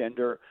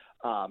transgender,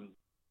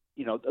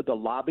 the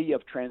lobby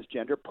of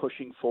transgender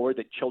pushing forward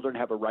that children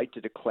have a right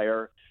to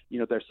declare,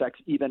 their sex,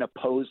 even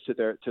opposed to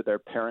their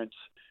parents'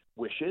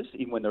 wishes,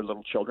 even when they're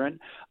little children.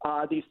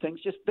 These things,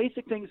 just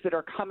basic things that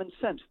are common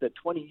sense that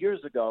 20 years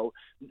ago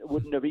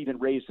wouldn't have even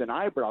raised an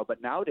eyebrow,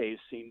 but nowadays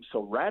seem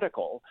so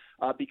radical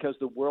because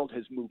the world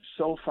has moved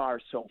so far,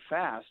 so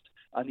fast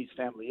on these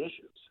family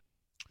issues.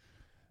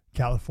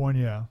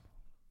 California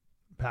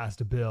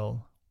passed a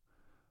bill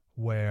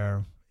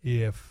where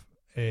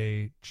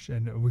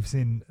and we've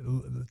seen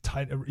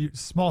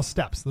small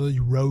steps, little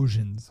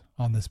erosions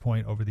on this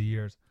point over the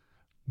years,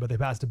 but they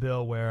passed a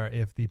bill where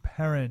if the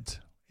parent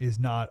is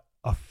not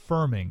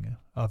affirming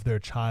of their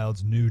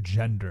child's new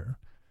gender,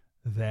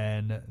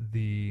 then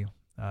the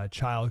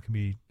child can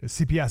be,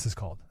 CPS is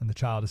called, and the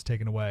child is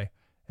taken away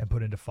and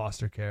put into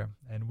foster care.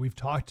 And we've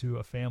talked to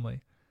a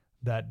family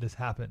that this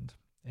happened,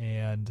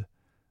 and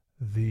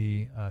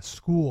the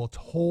school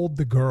told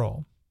the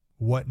girl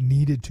what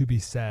needed to be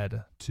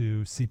said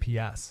to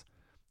CPS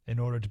in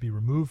order to be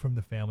removed from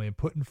the family and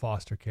put in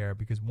foster care,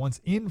 because once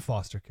in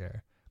foster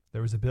care,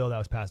 there was a bill that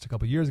was passed a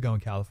couple years ago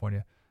in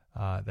California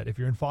that if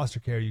you're in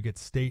foster care, you get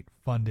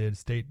state-funded,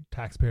 state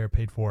taxpayer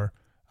paid for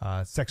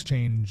sex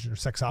change or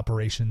sex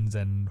operations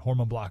and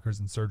hormone blockers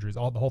and surgeries,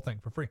 the whole thing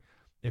for free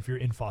if you're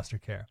in foster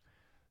care.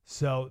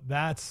 So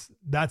that's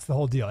the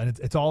whole deal. And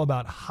it's all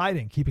about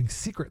keeping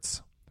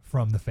secrets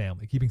from the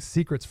family, keeping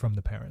secrets from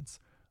the parents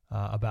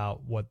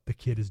about what the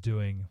kid is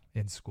doing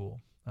in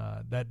school.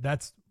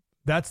 That's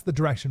the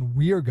direction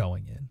we are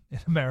going in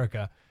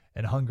America,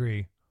 and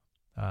Hungary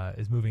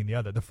is moving the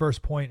other. The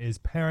first point is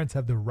parents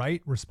have the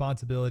right,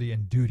 responsibility,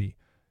 and duty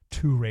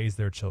to raise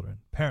their children.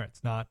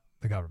 Parents, not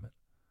the government.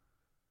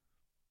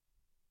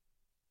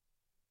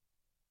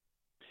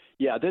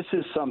 Yeah, this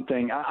is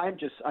something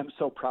I'm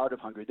so proud of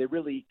Hungary. They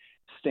really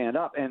stand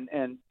up, and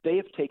they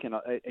have taken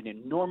an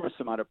enormous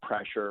amount of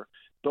pressure,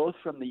 both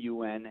from the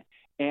UN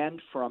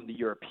and from the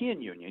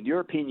European Union.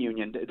 European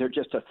Union, they're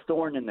just a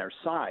thorn in their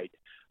side.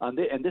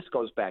 And this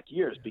goes back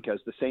years, because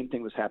the same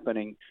thing was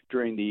happening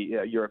during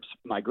the Europe's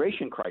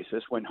migration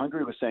crisis, when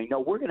Hungary was saying, no,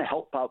 we're going to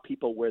help out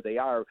people where they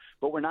are,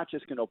 but we're not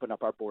just going to open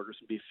up our borders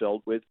and be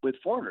filled with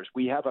foreigners.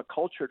 We have a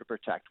culture to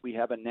protect. We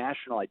have a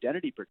national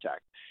identity to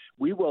protect.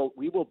 We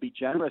will be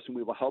generous and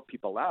we will help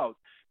people out,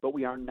 but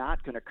we are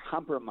not going to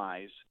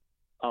compromise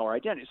our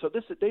identity. So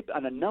they've,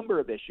 on a number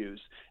of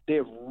issues, they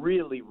have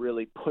really,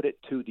 really put it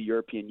to the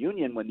European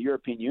Union when the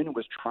European Union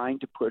was trying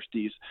to push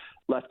these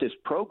leftist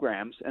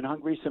programs, and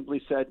Hungary simply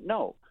said,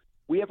 no,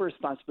 we have a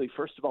responsibility,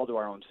 first of all, to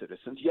our own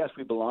citizens. Yes,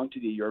 we belong to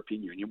the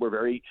European Union. We're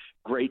very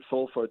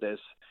grateful for this,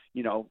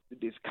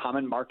 this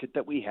common market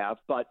that we have,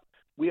 but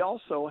we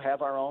also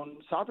have our own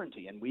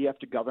sovereignty, and we have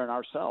to govern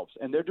ourselves.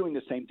 And they're doing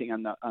the same thing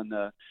on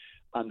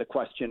the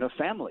question of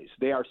families.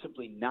 They are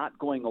simply not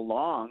going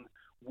along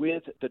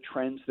with the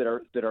trends that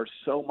are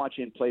so much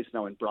in place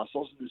now in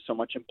Brussels and so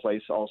much in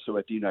place also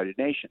at the United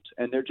Nations.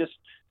 And they're just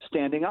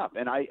standing up.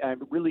 And I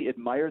really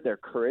admire their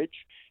courage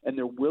and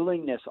their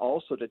willingness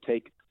also to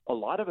take a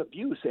lot of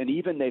abuse. And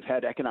even they've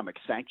had economic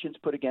sanctions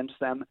put against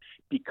them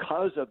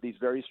because of these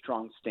very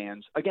strong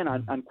stands, again,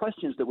 on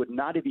questions that would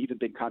not have even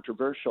been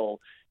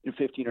controversial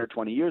 15 or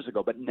 20 years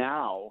ago, but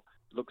now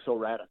look so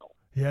radical.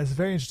 Yeah, it's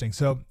very interesting.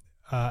 So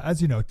as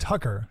you know,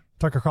 Tucker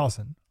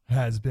Carlson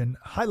has been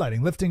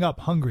highlighting, lifting up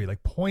Hungary,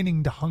 like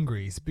pointing to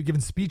Hungary. He's been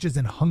giving speeches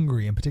in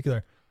Hungary in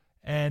particular.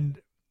 And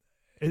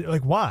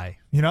why?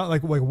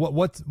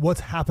 What's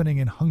happening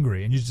in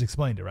Hungary? And you just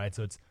explained it, right?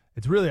 So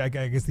it's really, I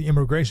guess the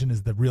immigration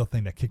is the real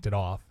thing that kicked it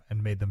off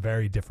and made them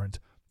very different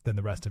than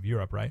the rest of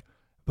Europe, right?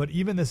 But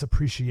even this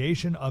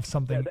appreciation of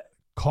something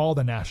called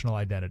a national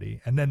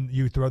identity, and then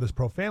you throw this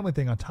pro-family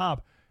thing on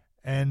top,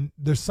 and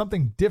there's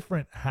something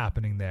different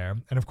happening there.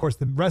 And of course,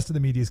 the rest of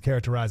the media is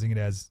characterizing it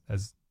as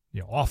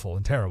awful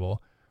and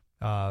terrible.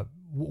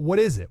 What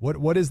is it?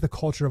 What is the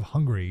culture of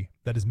Hungary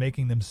that is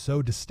making them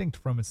so distinct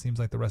from, it seems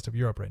like, the rest of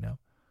Europe right now?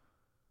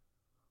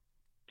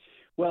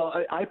 Well,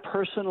 I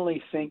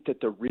personally think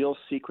that the real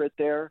secret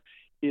there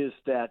is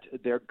that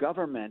their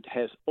government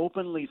has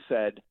openly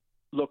said,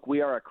 look,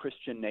 we are a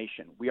Christian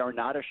nation. We are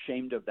not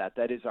ashamed of that.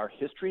 That is our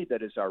history.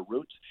 That is our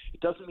roots. It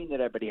doesn't mean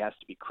that everybody has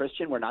to be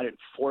Christian. We're not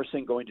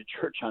enforcing going to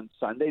church on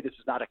Sunday. This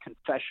is not a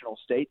confessional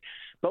state.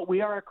 But we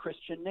are a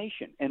Christian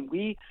nation, and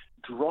we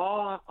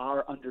draw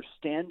our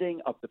understanding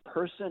of the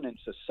person and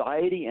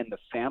society and the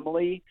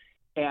family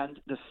and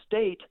the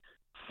state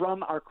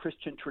from our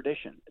Christian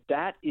tradition.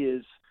 That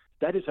is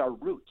our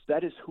roots.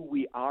 That is who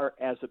we are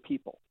as a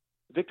people.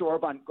 Viktor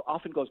Orban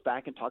often goes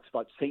back and talks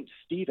about Saint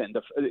Stephen,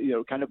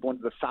 kind of one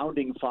of the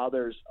founding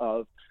fathers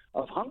of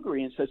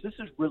Hungary, and says this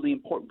is really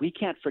important. We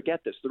can't forget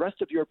this. The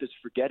rest of Europe is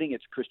forgetting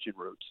its Christian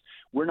roots.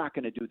 We're not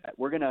going to do that.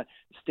 We're going to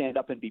stand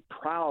up and be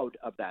proud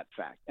of that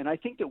fact. And I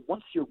think that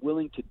once you're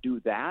willing to do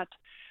that,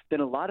 then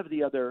a lot of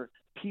the other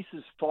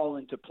pieces fall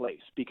into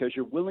place because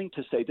you're willing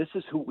to say, this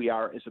is who we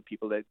are as a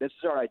people, that this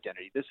is our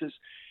identity.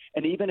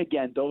 And even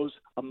again, those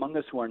among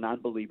us who are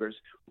non-believers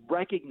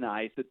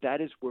recognize that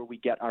that is where we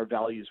get our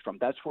values from.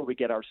 That's where we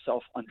get our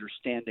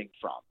self-understanding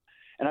from.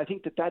 And I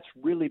think that that's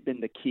really been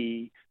the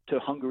key to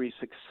Hungary's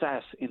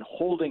success in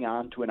holding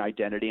on to an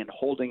identity and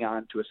holding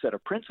on to a set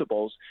of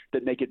principles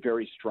that make it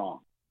very strong.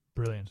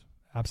 Brilliant.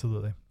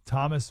 Absolutely.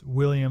 Thomas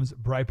Williams,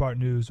 Breitbart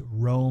News,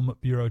 Rome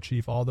Bureau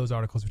Chief. All those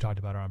articles we talked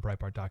about are on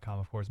Breitbart.com,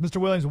 of course. Mr.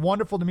 Williams,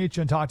 wonderful to meet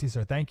you and talk to you,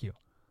 sir. Thank you.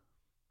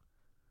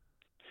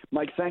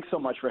 Mike, thanks so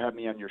much for having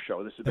me on your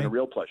show. This has been a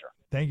real pleasure.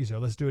 Thank you, sir.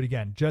 Let's do it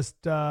again. Just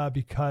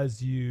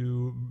because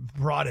you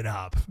brought it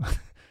up,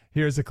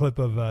 here's a clip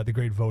of the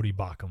great Vodi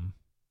Bakum.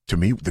 To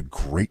me, the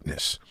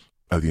greatness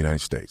of the United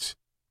States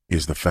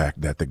is the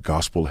fact that the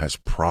gospel has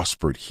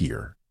prospered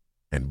here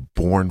and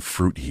borne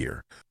fruit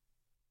here.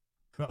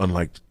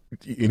 Unlike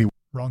any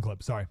wrong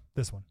clip. Sorry,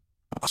 this one.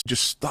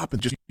 Just stop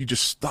and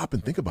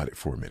think about it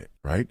for a minute,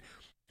 right?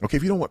 Okay,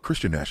 if you don't want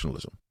Christian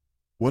nationalism,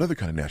 what other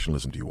kind of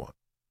nationalism do you want?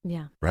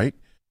 Yeah. Right?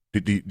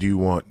 Do you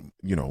want,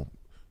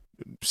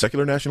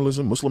 secular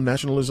nationalism, Muslim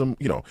nationalism,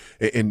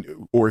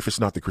 or if it's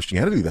not the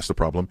Christianity that's the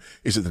problem,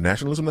 is it the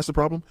nationalism that's the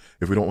problem?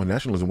 If we don't want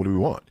nationalism, what do we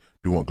want?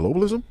 Do we want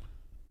globalism?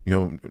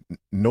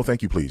 No,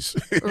 thank you, please.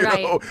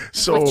 Right.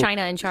 So with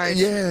China in charge.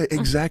 Yeah,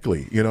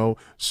 exactly.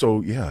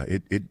 So yeah,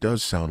 it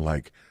does sound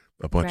like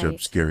a bunch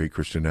of scary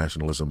Christian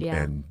nationalism. Yeah.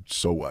 And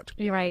so what?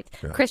 You're right.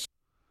 Yeah.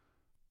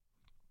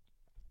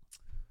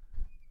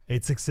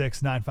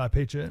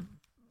 866-95-PATRIOT.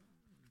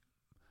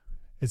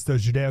 It's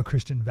those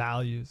Judeo-Christian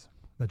values.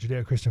 The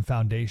Judeo-Christian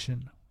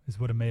foundation is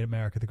what have made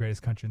America the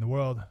greatest country in the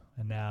world.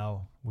 And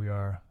now we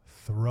are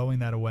throwing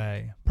that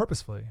away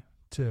purposefully,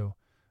 too.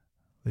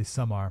 At least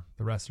some are.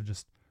 The rest are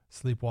just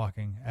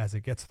sleepwalking as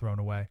it gets thrown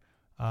away.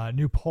 A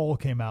new poll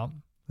came out.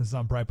 This is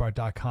on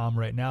Breitbart.com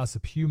right now. It's a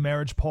Pew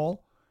Marriage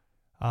poll.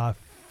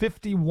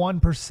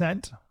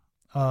 51%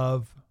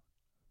 of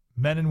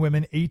men and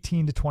women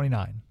 18 to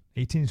 29,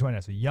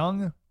 so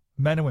young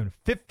men and women,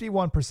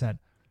 51%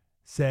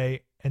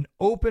 say an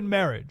open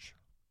marriage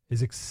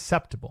is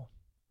acceptable.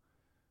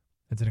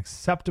 It's an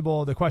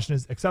acceptable. The question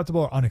is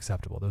acceptable or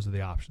unacceptable. Those are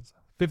the options.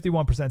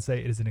 51% say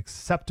it is an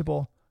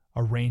acceptable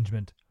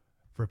arrangement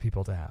for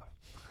people to have.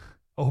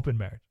 Open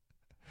marriage,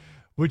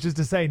 which is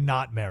to say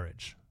not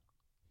marriage.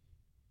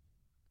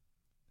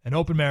 An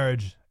open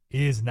marriage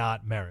is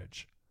not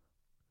marriage.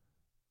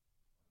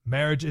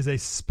 Marriage is a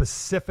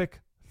specific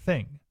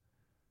thing.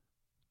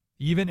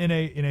 Even in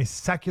a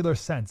secular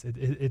sense,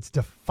 its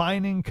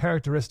defining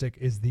characteristic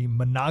is the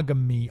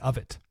monogamy of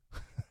it.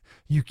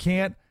 You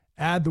can't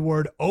add the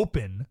word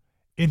open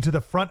into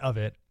the front of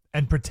it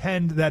and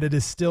pretend that it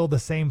is still the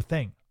same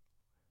thing.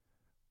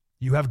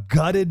 You have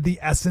gutted the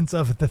essence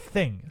of the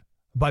thing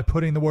by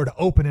putting the word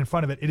open in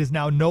front of it. It is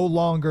now no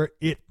longer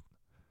it.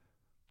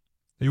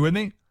 Are you with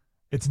me?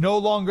 It's no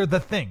longer the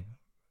thing.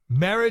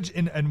 Marriage,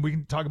 and we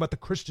can talk about the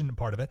Christian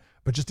part of it,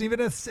 but just even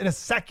in a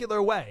secular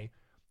way,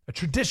 a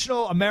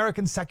traditional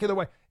American secular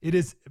way, it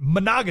is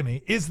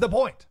monogamy is the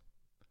point.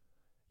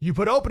 You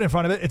put open in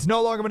front of it, it's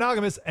no longer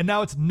monogamous, and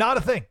now it's not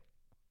a thing.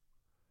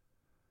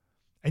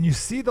 And you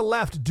see the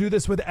left do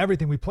this with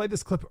everything. We played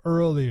this clip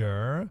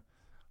earlier.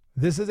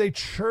 This is a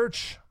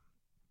church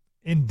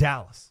in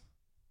Dallas.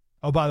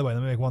 Oh, by the way,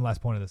 let me make one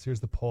last point of this. Here's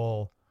the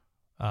poll.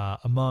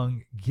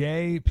 Among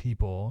gay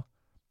people,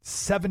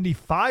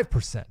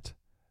 75%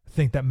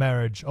 think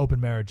that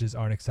open marriages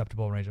are an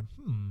acceptable arrangement.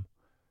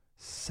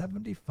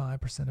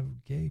 75%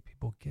 of gay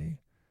people,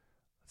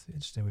 That's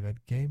interesting. We've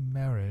had gay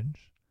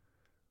marriage,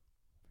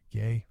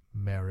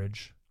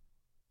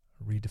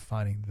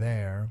 redefining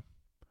there.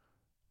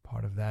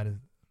 Part of that is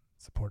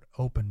support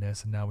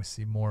openness, and now we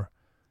see more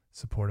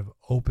support of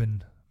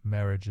open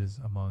marriages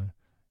among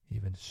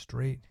even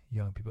straight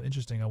young people.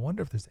 Interesting. I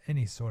wonder if there's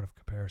any sort of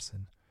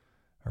comparison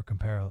or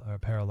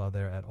parallel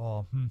there at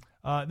all.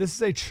 This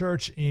is a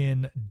church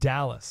in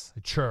Dallas.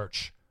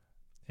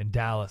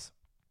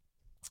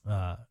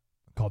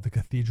 Called the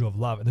Cathedral of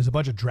Love. And there's a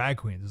bunch of drag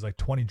queens. There's like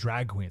 20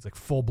 drag queens, like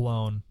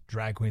full-blown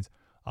drag queens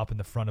up in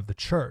the front of the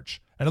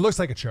church. And it looks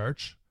like a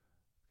church.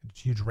 It's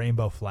a huge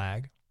rainbow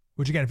flag.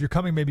 Which, again, if you're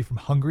coming maybe from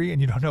Hungary and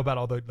you don't know about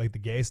all the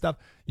gay stuff,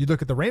 you'd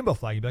look at the rainbow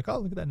flag. You'd be like, oh,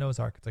 look at that Noah's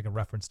Ark. It's like a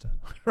reference to...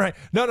 Right?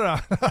 No.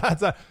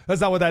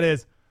 That's not what that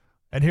is.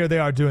 And here they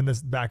are doing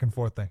this back and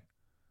forth thing.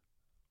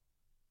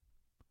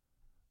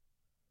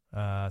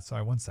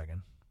 Sorry, 1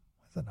 second.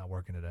 Why is that not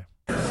working today?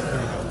 There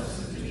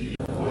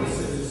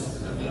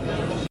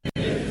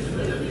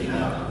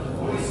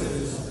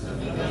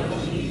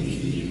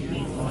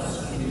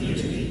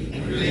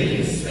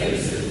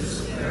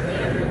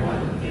we go.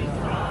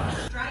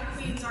 Drag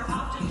queens are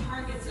often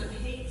targets of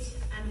hate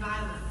and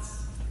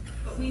violence,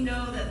 but we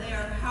know that they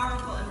are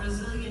powerful and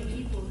resilient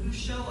people who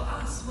show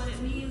us what it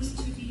means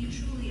to be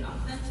truly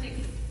authentic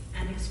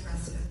and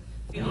expressive.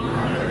 We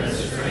honor their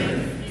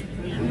strength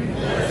and we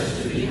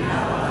pledge to be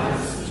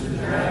allies to the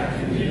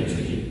drag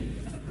community,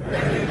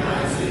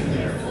 recognizing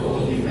their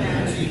full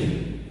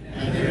humanity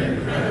and their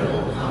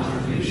incredible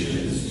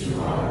contributions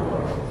to our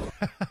world.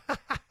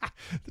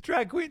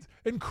 drag queens,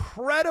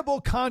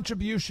 incredible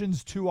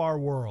contributions to our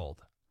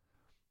world.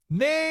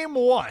 Name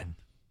one.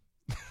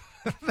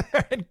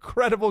 They're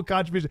incredible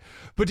contributions.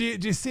 But do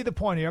you see the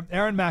point here?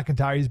 Aaron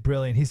McIntyre, he's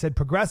brilliant. He said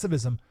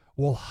progressivism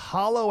will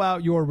hollow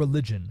out your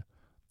religion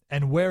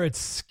and wear its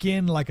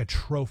skin like a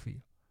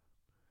trophy.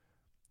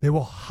 They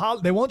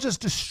won't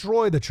just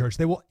destroy the church.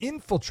 They will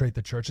infiltrate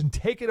the church and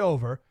take it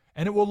over,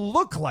 and it will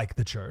look like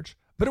the church,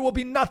 but it will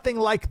be nothing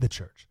like the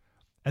church.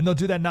 And they'll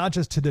do that not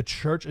just to the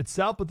church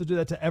itself, but they'll do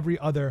that to every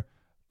other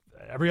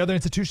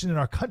institution in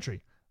our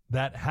country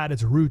that had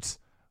its roots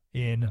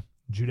in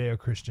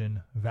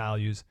Judeo-Christian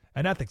values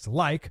and ethics,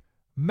 like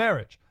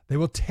marriage. They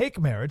will take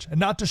marriage and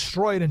not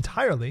destroy it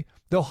entirely.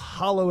 They'll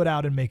hollow it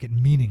out and make it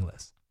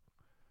meaningless.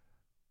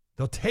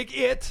 They'll take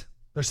it.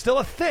 There's still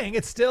a thing.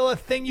 It's still a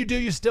thing you do.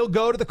 You still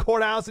go to the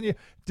courthouse and you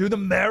do the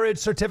marriage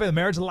certificate, the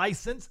marriage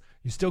license.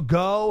 You still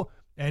go,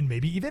 and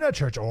maybe even a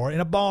church or in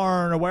a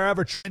barn or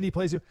wherever trendy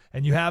place you,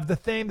 and you have the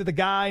thing that the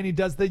guy, and he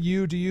does the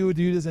you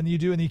do this, and you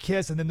do, and you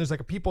kiss, and then there's like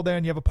a people there,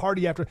 and you have a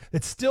party after.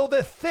 It's still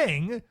the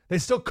thing. They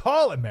still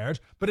call it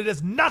marriage, but it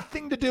has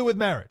nothing to do with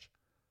marriage.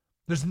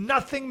 There's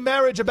nothing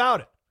marriage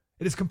about it.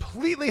 It is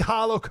completely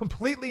hollow,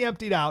 completely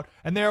emptied out,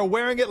 and they are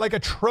wearing it like a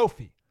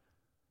trophy.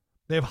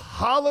 They've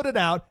hollowed it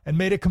out and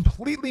made it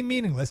completely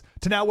meaningless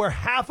to now where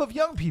half of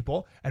young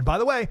people, and by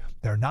the way,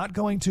 they're not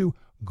going to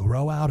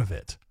grow out of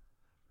it.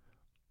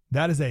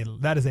 That is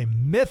a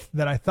myth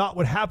that I thought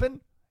would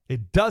happen.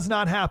 It does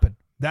not happen.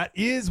 That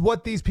is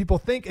what these people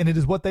think, and it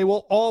is what they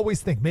will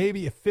always think.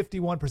 Maybe if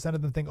 51%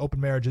 of them think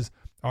open marriages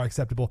are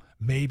acceptable,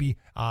 maybe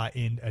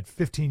at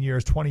 15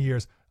 years, 20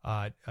 years,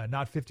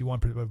 not 51,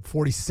 but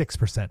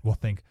 46% will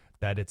think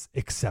that it's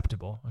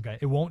acceptable. Okay,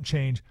 it won't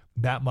change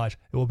that much.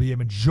 It will be a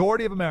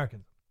majority of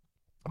Americans.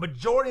 A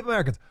majority of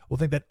Americans will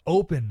think that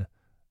open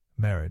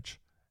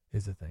marriage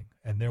is a thing,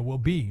 and there will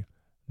be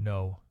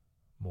no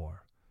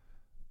more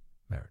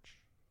marriage.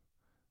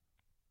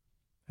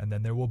 And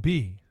then there will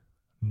be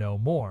no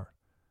more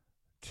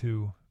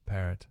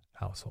two-parent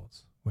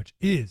households, which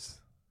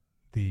is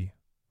the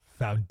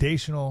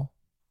foundational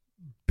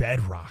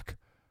bedrock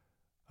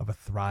of a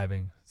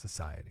thriving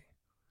society.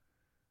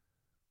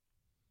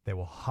 They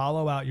will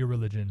hollow out your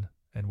religion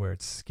and wear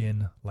its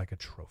skin like a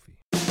trophy.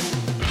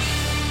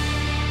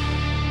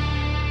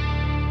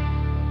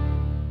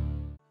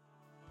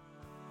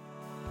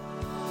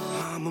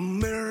 I'm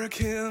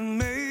American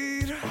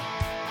made.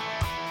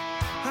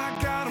 I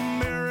got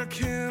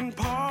American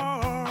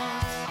parts.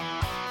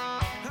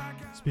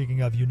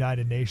 Speaking of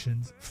United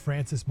Nations,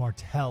 Frances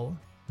Martel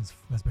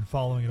has been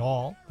following it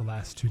all the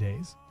last 2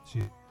 days.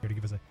 She's here to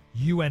give us a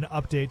UN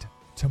update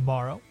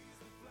tomorrow.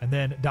 And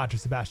then Dr.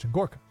 Sebastian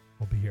Gorka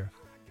will be here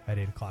at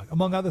 8 o'clock.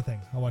 Among other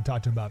things, I want to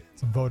talk to him about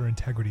some voter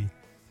integrity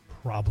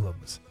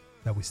problems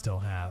that we still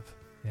have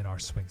in our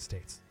swing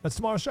states. That's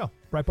tomorrow's show.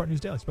 Breitbart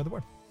News Daily. Spread the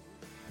word.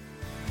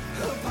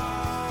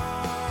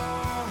 Apologize.